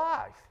in their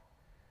life.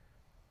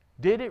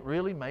 Did it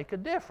really make a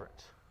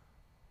difference?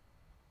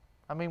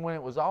 I mean, when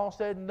it was all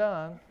said and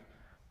done,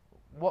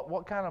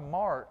 what kind of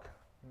mark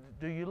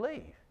do you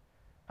leave?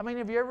 I mean,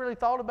 have you ever really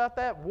thought about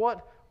that?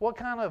 What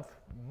kind of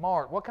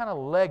mark, what kind of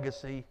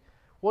legacy,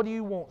 what do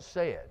you want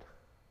said?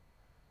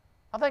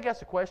 I think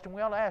that's a question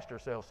we ought to ask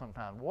ourselves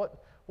sometime. What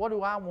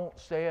do I want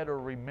said or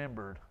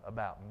remembered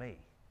about me?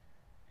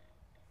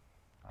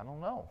 I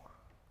don't know.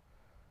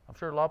 I'm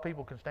sure a lot of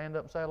people can stand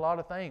up and say a lot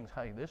of things.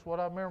 Hey, this is what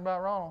I remember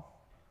about Ronald.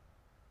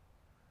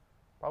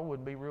 Probably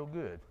wouldn't be real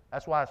good.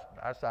 That's why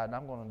I decided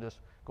I'm going to just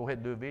go ahead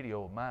and do a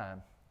video of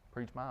mine,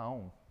 preach my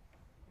own.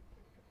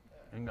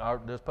 And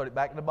I'll just put it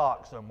back in the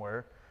box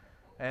somewhere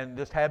and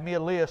just have me a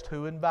list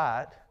who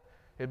invite.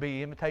 It'd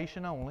be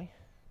invitation only.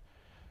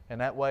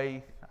 And that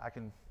way I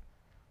can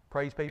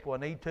praise people I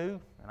need to,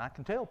 and I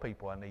can tell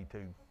people I need to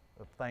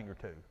a thing or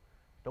two.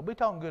 Don't be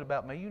talking good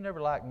about me. You never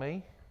liked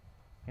me.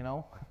 You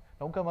know,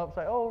 don't come up and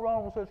say, oh,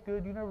 Ronald was such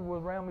good. You never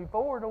was around me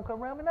before. Don't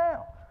come around me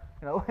now.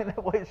 You know, and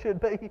that way it should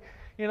be.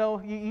 You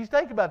know, you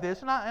think about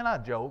this, and I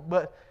joke,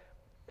 but,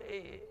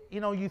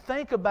 you know, you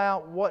think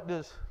about what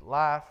does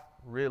life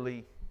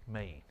really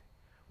mean?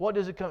 What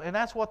does it come? And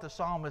that's what the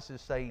psalmist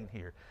is saying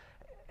here.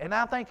 And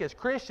I think as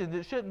Christians,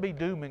 it shouldn't be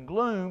doom and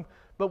gloom,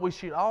 but we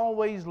should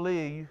always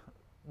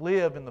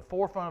live in the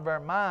forefront of our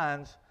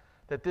minds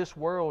that this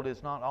world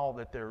is not all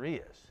that there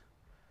is.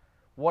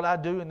 what I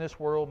do in this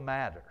world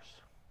matters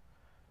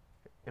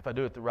if I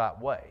do it the right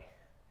way.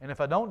 And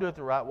if I don't do it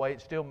the right way,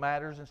 it still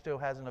matters and still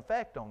has an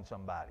effect on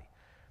somebody.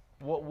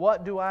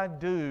 What do I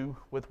do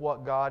with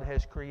what God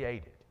has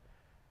created?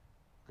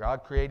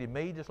 God created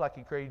me just like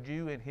He created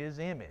you in His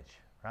image,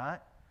 right?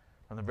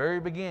 From the very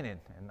beginning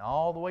and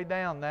all the way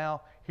down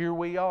now, here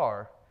we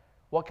are.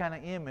 What kind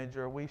of image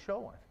are we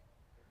showing?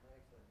 It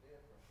makes a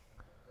difference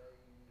from the day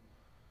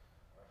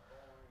you are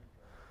born to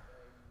the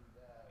day you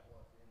die,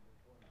 what's in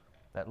between.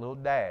 That little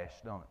dash,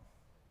 don't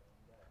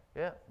it?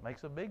 Yeah, it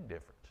makes a big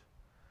difference.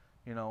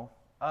 You know,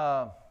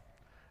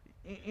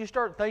 you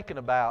start thinking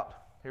about,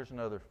 here's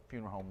another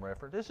funeral home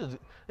reference.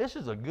 This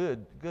is a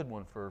good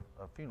one for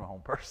a funeral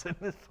home person,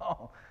 this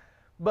song.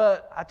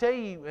 But I tell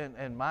you,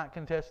 and Mike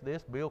can attest to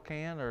this, Bill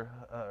can,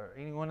 or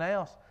anyone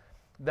else,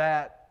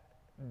 that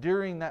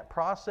during that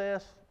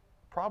process,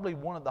 probably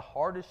one of the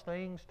hardest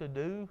things to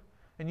do,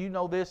 and you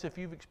know this if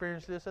you've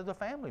experienced this as a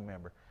family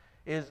member,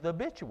 is the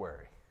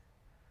obituary.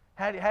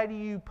 How do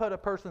you put a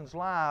person's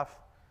life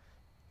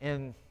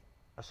in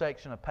a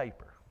section of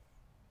paper?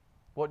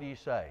 What do you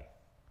say?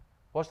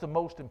 What's the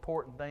most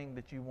important thing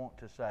that you want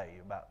to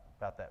say about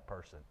that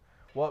person?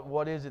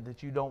 What is it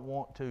that you don't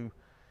want to,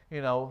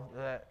 you know?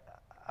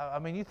 I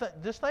mean,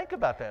 just think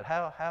about that.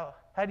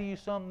 How do you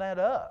sum that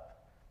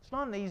up? It's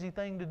not an easy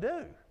thing to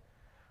do.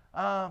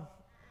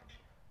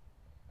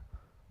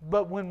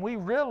 But when we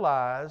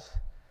realize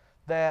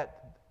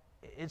that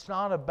it's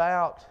not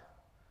about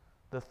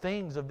the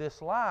things of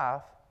this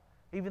life,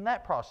 even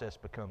that process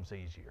becomes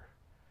easier.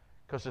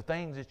 Because the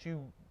things that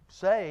you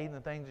say and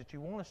the things that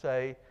you want to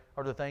say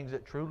are the things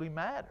that truly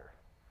matter.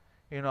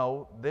 You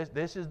know,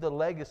 this is the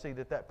legacy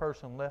that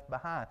person left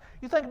behind.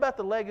 You think about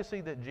the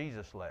legacy that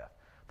Jesus left.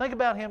 Think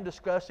about Him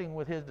discussing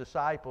with His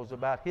disciples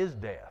about His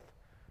death.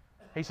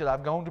 He said,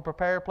 I've gone to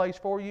prepare a place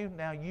for you.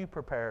 Now you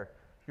prepare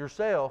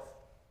yourself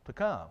to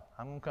come.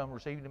 I'm going to come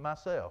receive you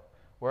myself.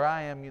 Where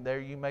I am, there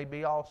you may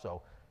be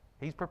also.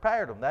 He's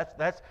prepared them.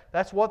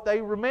 That's what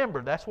they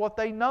remember. That's what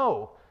they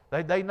know.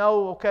 They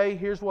know, okay,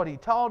 here's what He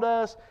taught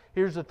us.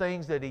 Here's the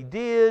things that He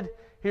did.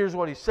 Here's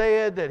what He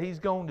said that He's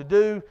going to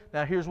do.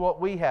 Now here's what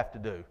we have to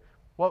do.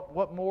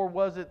 What more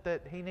was it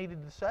that He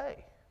needed to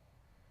say?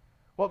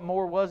 What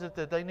more was it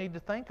that they need to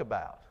think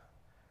about?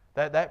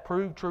 That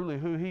proved truly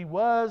who He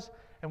was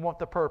and what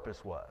the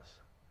purpose was.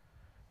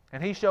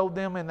 And He showed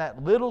them in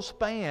that little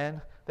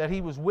span that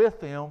He was with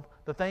them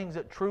the things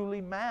that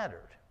truly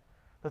mattered.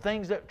 The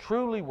things that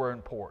truly were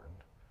important.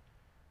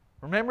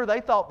 Remember, they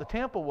thought the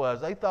temple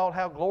was. They thought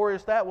how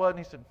glorious that was. And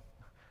He said,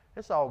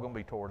 it's all going to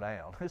be tore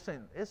down.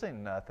 This ain't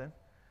nothing.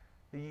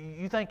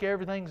 You think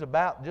everything's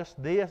about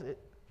just this? It's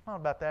not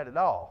about that at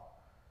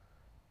all.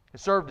 It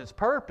served its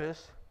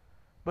purpose,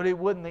 but it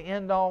wasn't the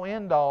end-all,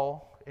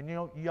 end-all, and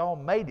y'all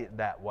made it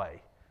that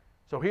way.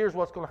 So here's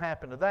what's going to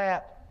happen to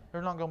that.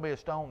 There's not going to be a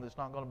stone that's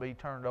not going to be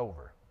turned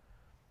over.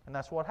 And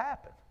that's what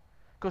happened.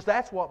 Because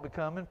that's what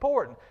became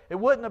important. It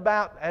wasn't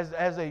about,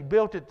 as they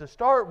built it to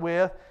start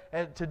with,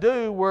 and to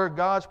do where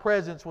God's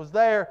presence was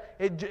there,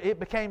 it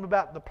became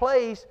about the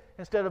place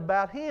instead of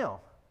about Him.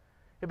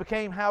 It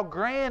became how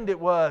grand it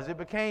was. It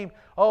became,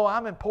 oh,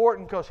 I'm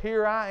important because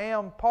here I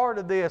am part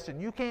of this,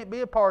 and you can't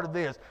be a part of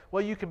this.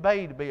 Well, you can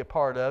pay to be a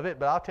part of it,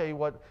 but I'll tell you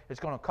what it's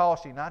going to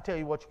cost you, and I'll tell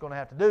you what you're going to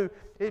have to do.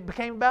 It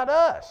became about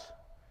us.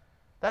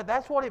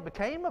 That's what it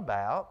became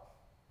about.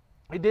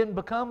 It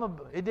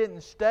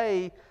didn't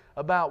stay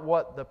about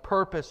what the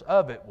purpose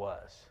of it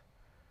was.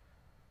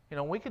 You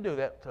know, we can do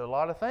that to a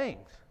lot of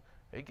things.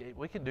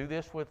 We can do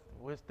this with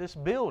this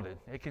building.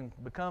 It can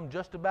become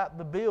just about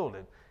the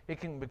building. It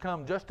can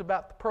become just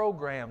about the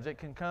programs. It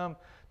can come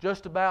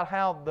just about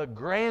how the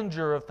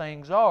grandeur of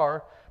things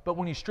are. But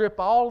when you strip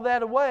all of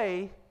that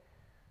away,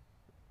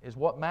 is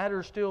what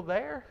matters still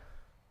there?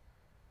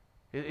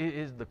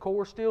 Is the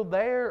core still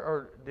there,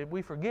 or did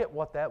we forget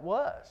what that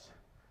was?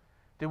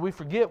 Did we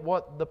forget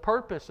what the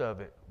purpose of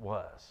it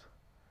was?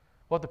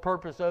 What the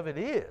purpose of it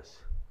is?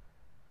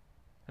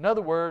 In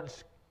other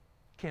words,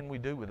 can we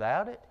do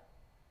without it?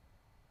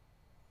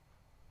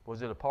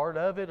 Was it a part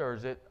of it, or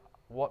is it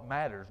what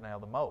matters now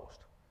the most?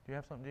 Do you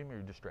have something, Jimmy, or are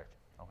you just stretching?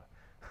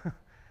 Okay.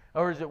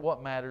 Or is it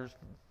what matters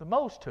the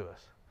most to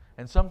us?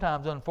 And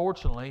sometimes,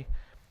 unfortunately,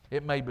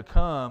 it may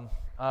become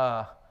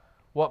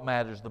what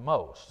matters the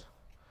most.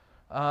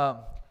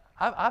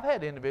 I've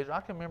had individuals,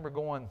 I can remember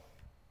going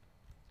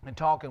and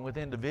talking with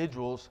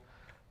individuals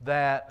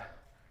that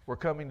were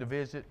coming to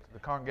visit the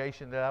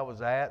congregation that I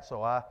was at.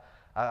 So I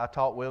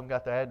talked with them,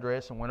 got the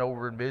address, and went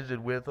over and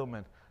visited with them.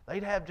 And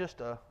they'd have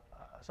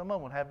some of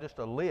them would have just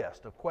a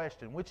list of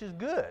questions, which is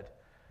good.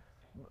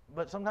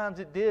 But sometimes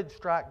it did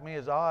strike me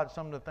as odd,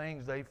 some of the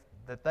things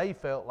that they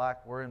felt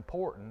like were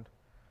important,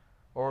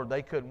 or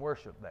they couldn't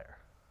worship there.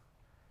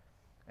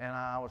 And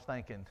I was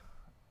thinking,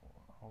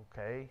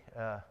 okay,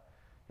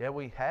 yeah,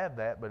 we have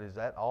that, but is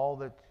that all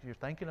that you're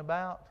thinking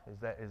about? Is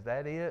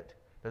that it?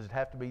 Does it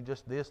have to be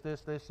just this,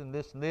 and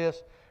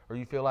this? Or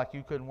you feel like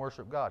you couldn't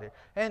worship God here?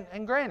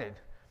 And granted,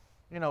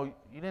 you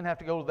didn't have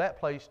to go to that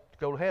place to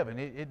go to heaven.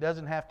 It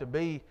doesn't have to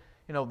be,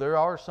 there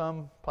are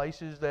some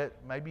places that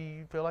maybe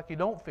you feel like you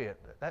don't fit.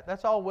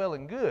 That's all well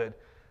and good,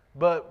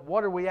 but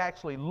what are we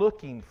actually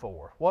looking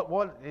for?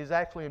 What is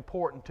actually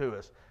important to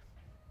us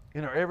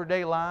in our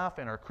everyday life,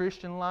 in our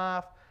Christian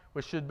life,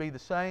 which should be the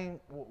same?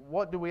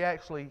 What do we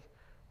actually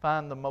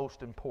find the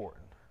most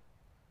important?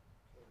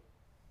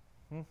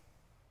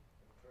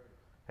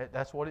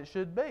 That's what it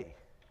should be.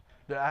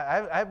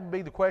 That would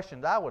be the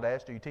questions I would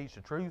ask. Do you teach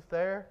the truth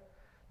there?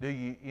 Do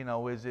you,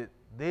 is it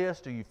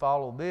this? Do you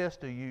follow this?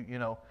 Do you,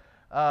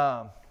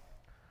 I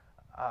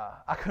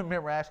can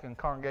remember asking a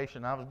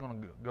congregation I was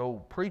going to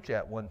go preach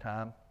at one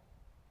time,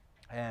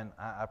 and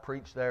I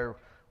preached there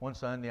one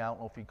Sunday. I don't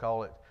know if you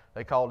call it.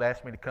 They called,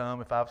 asked me to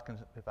come if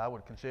I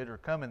would consider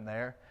coming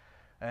there,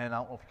 and I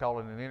don't know if you call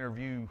it an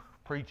interview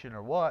preaching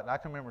or what. And I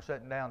can remember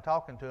sitting down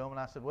talking to them, and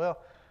I said, well,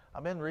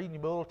 I've been reading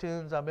your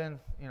bulletins. I've been,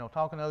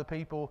 talking to other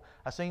people.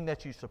 I seen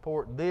that you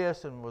support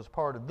this and was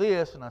part of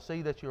this, and I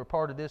see that you're a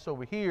part of this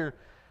over here.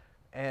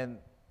 And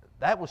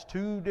that was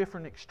two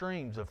different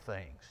extremes of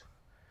things.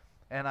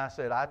 And I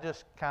said, I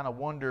just kind of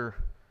wonder,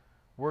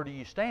 where do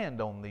you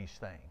stand on these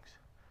things?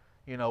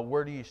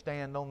 Where do you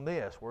stand on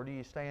this? Where do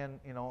you stand,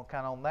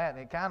 kind of on that?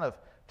 And it kind of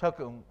took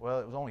them, well,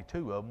 it was only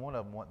two of them. One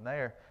of them wasn't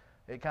there.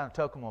 It kind of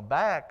took them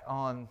aback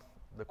on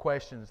the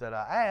questions that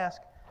I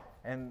asked.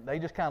 And they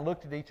just kind of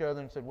looked at each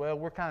other and said, well,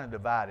 we're kind of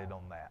divided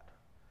on that.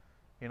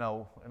 In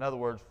other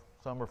words,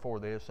 some are for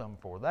this, some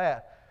are for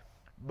that.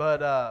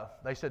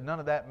 But they said, none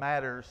of that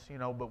matters,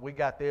 but we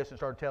got this, and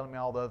started telling me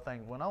all the other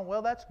things went on.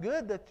 Well, that's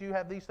good that you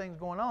have these things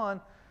going on,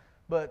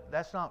 but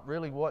that's not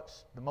really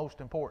what's the most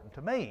important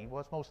to me.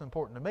 What's most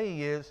important to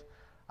me is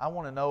I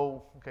want to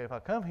know, okay, if I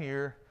come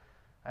here,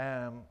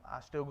 am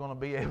I still going to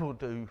be able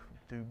to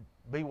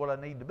be what I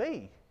need to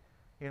be,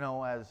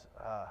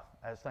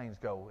 as things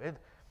go.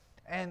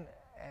 And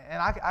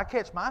I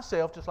catch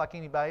myself, just like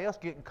anybody else,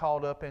 getting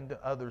caught up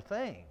into other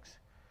things.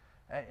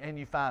 And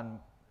you find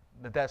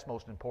that that's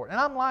most important.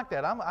 And I'm like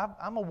that.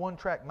 I'm a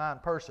one-track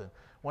mind person.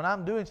 When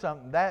I'm doing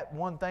something, that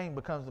one thing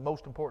becomes the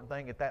most important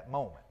thing at that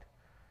moment.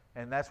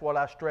 And that's what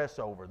I stress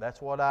over.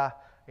 That's what I,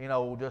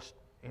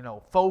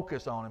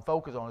 focus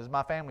on. As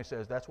my family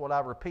says, that's what I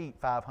repeat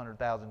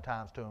 500,000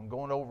 times to them,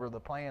 going over the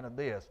plan of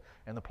this,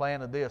 and the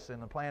plan of this,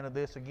 and the plan of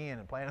this again,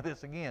 and plan of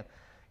this again.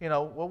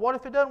 Well, what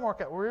if it doesn't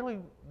work out? Really,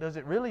 does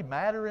it really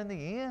matter in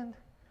the end?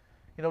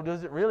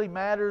 Does it really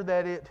matter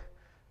that it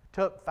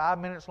took 5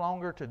 minutes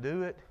longer to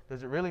do it?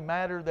 Does it really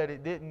matter that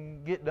it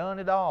didn't get done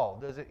at all?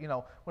 Does it,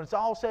 when it's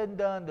all said and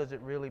done, does it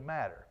really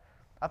matter?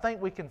 I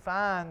think we can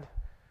find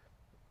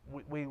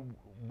we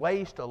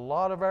waste a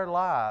lot of our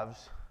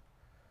lives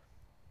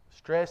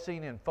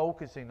stressing and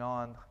focusing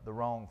on the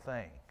wrong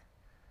thing.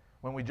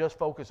 When we just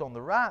focus on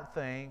the right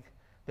thing,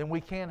 then we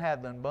can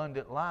have the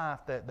abundant life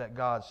that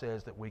God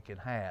says that we can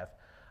have.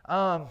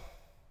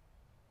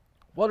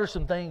 What are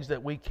some things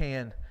that we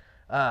can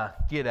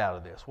get out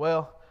of this?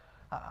 Well,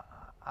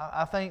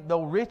 I think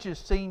though the rich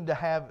seem to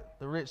have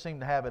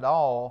it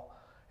all,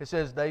 it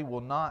says they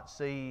will not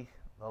see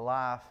the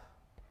life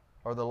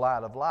or the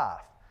light of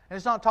life. And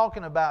it's not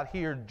talking about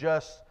here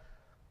just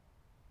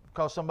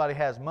because somebody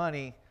has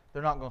money,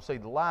 they're not going to see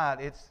the light.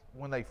 It's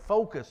when they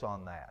focus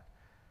on that.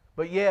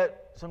 But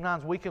yet,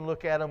 sometimes we can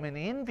look at them and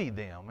envy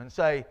them and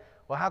say,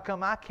 well, how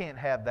come I can't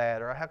have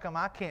that? Or how come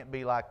I can't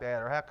be like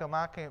that? Or how come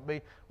I can't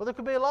be? Well, there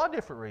could be a lot of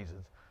different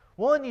reasons.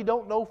 One, you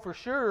don't know for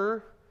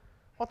sure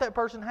what that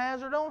person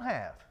has or don't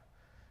have.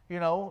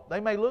 They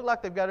may look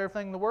like they've got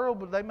everything in the world,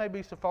 but they may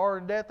be so far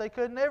in debt they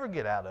could never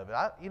get out of it.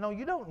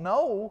 You don't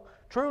know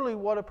truly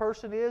what a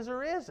person is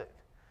or isn't.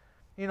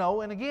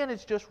 And again,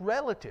 it's just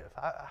relative.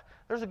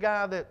 There's a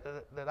guy that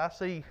I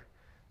see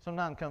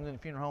sometimes comes in the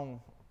funeral home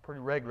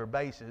pretty regular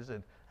basis,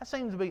 and that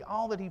seems to be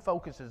all that he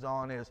focuses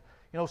on is,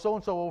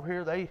 so-and-so over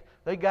here,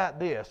 they got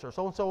this, or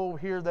so-and-so over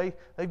here,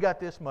 they've got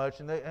this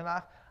much. And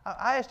I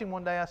asked him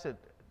one day, I said,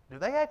 do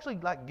they actually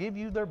give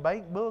you their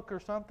bank book or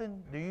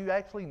something? Do you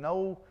actually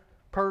know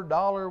per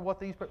dollar what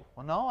these people?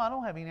 Well, no, I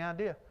don't have any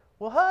idea.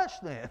 Well, hush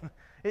then.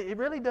 It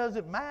really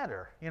doesn't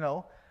matter.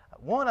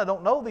 One, I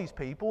don't know these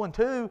people, and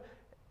two,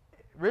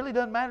 it really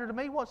doesn't matter to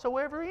me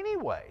whatsoever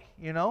anyway.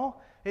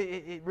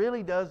 It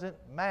really doesn't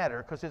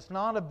matter, because it's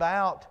not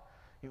about,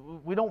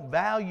 we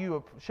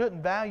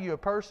shouldn't value a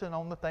person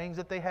on the things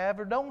that they have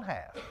or don't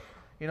have.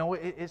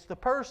 It's the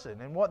person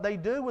and what they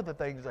do with the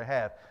things they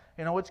have.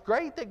 It's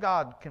great that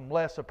God can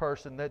bless a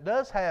person that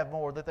does have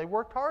more, that they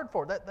worked hard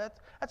for.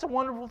 That's a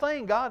wonderful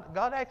thing. God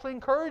actually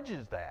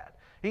encourages that.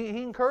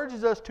 He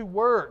encourages us to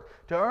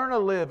work, to earn a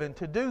living,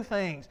 to do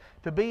things,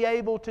 to be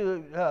able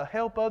to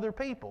help other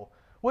people.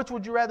 Which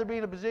would you rather be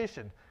in a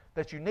position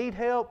that you need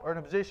help, or in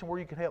a position where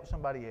you can help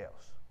somebody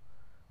else?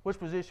 Which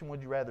position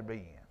would you rather be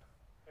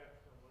in?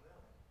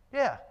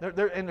 Yeah,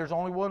 and there's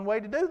only one way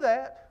to do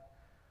that.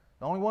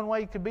 The only one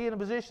way you could be in a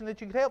position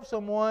that you could help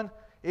someone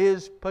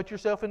is put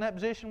yourself in that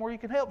position where you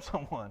can help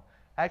someone.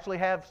 actually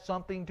have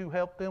something to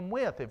help them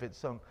with if it's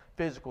some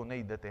physical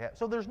need that they have.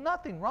 So there's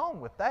nothing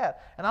wrong with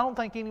that. And I don't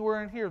think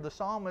anywhere in here the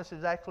psalmist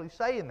is actually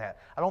saying that.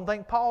 I don't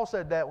think Paul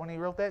said that when he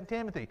wrote that in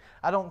Timothy.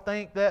 I don't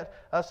think that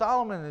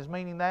Solomon is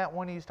meaning that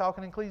when he's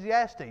talking in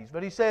Ecclesiastes.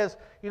 But he says,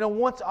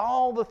 once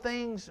all the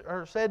things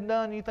are said and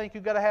done, you think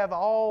you've got to have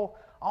all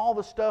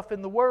the stuff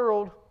in the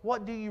world,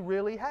 what do you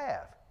really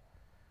have?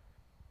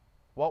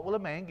 What will a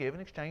man give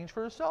in exchange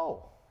for his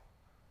soul?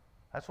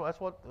 That's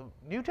what the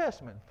New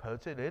Testament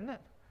puts it, isn't it?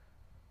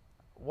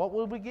 What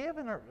will we give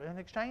in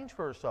exchange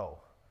for a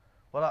soul?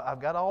 Well, I've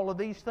got all of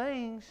these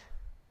things.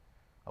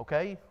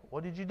 Okay,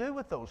 what did you do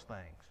with those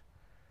things?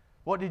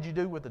 What did you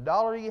do with the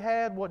dollar you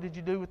had? What did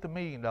you do with the $1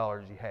 million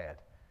you had?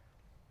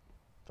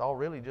 It's all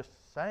really just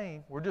the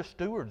same. We're just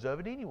stewards of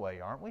it anyway,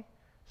 aren't we?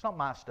 It's not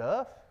my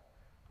stuff.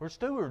 We're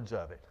stewards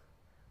of it.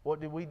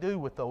 What did we do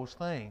with those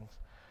things?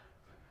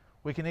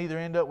 We can either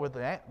end up with,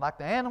 like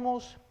the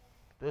animals,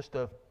 just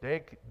a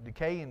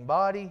decaying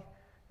body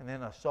and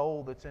then a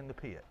soul that's in the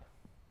pit.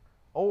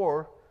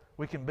 Or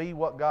we can be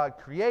what God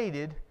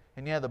created,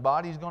 and the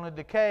body's going to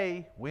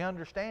decay. We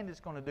understand it's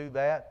going to do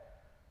that,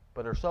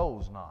 but our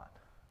soul's not.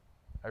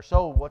 Our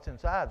soul, what's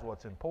inside is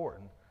what's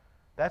important.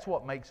 That's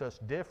what makes us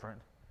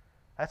different.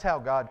 That's how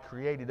God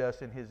created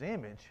us in His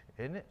image,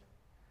 isn't it?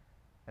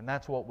 And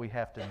that's what we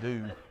have to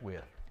do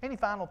with. Any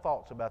final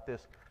thoughts about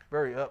this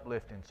very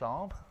uplifting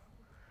psalm?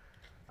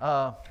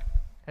 And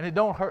it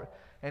don't hurt,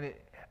 and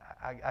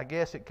I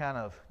guess it kind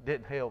of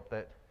didn't help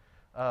that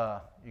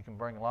you can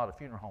bring a lot of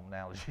funeral home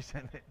analogies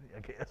in it, I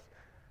guess.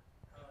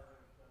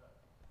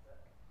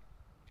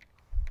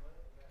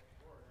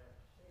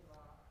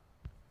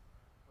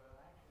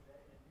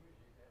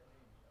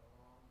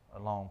 A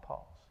long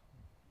pause.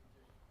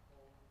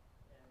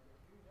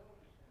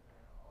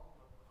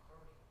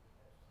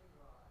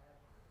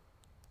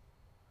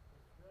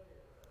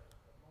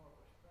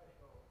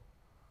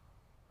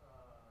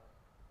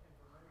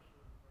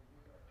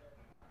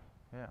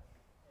 Yeah.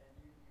 And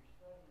you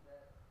study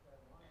that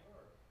one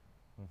word.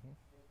 Mm-hmm.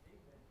 Get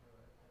deep into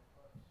it. That's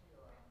what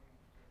Selah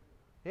means to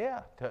do.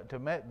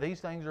 Yeah. These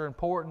things are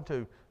important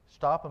to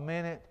stop a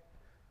minute,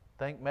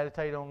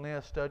 meditate on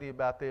this, study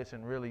about this,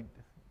 and really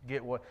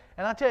get what.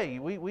 And I tell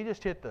you, we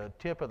just hit the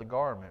tip of the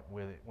garment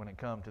with it when it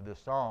comes to this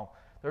psalm.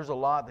 There's a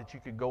lot that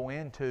you could go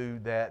into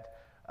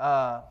that,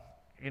 I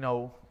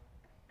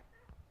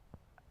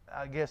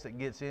guess it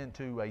gets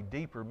into a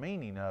deeper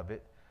meaning of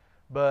it.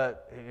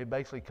 But it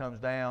basically comes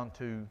down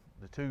to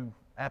the two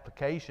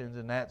applications,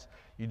 and that's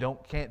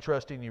can't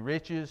trust in your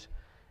riches,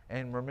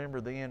 and remember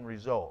the end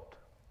result.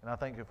 And I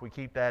think if we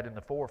keep that in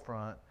the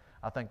forefront,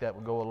 I think that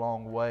would go a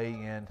long way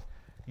in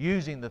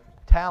using the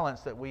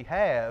talents that we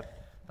have,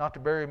 not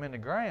to bury them in the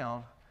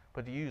ground,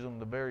 but to use them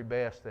the very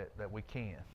best that we can.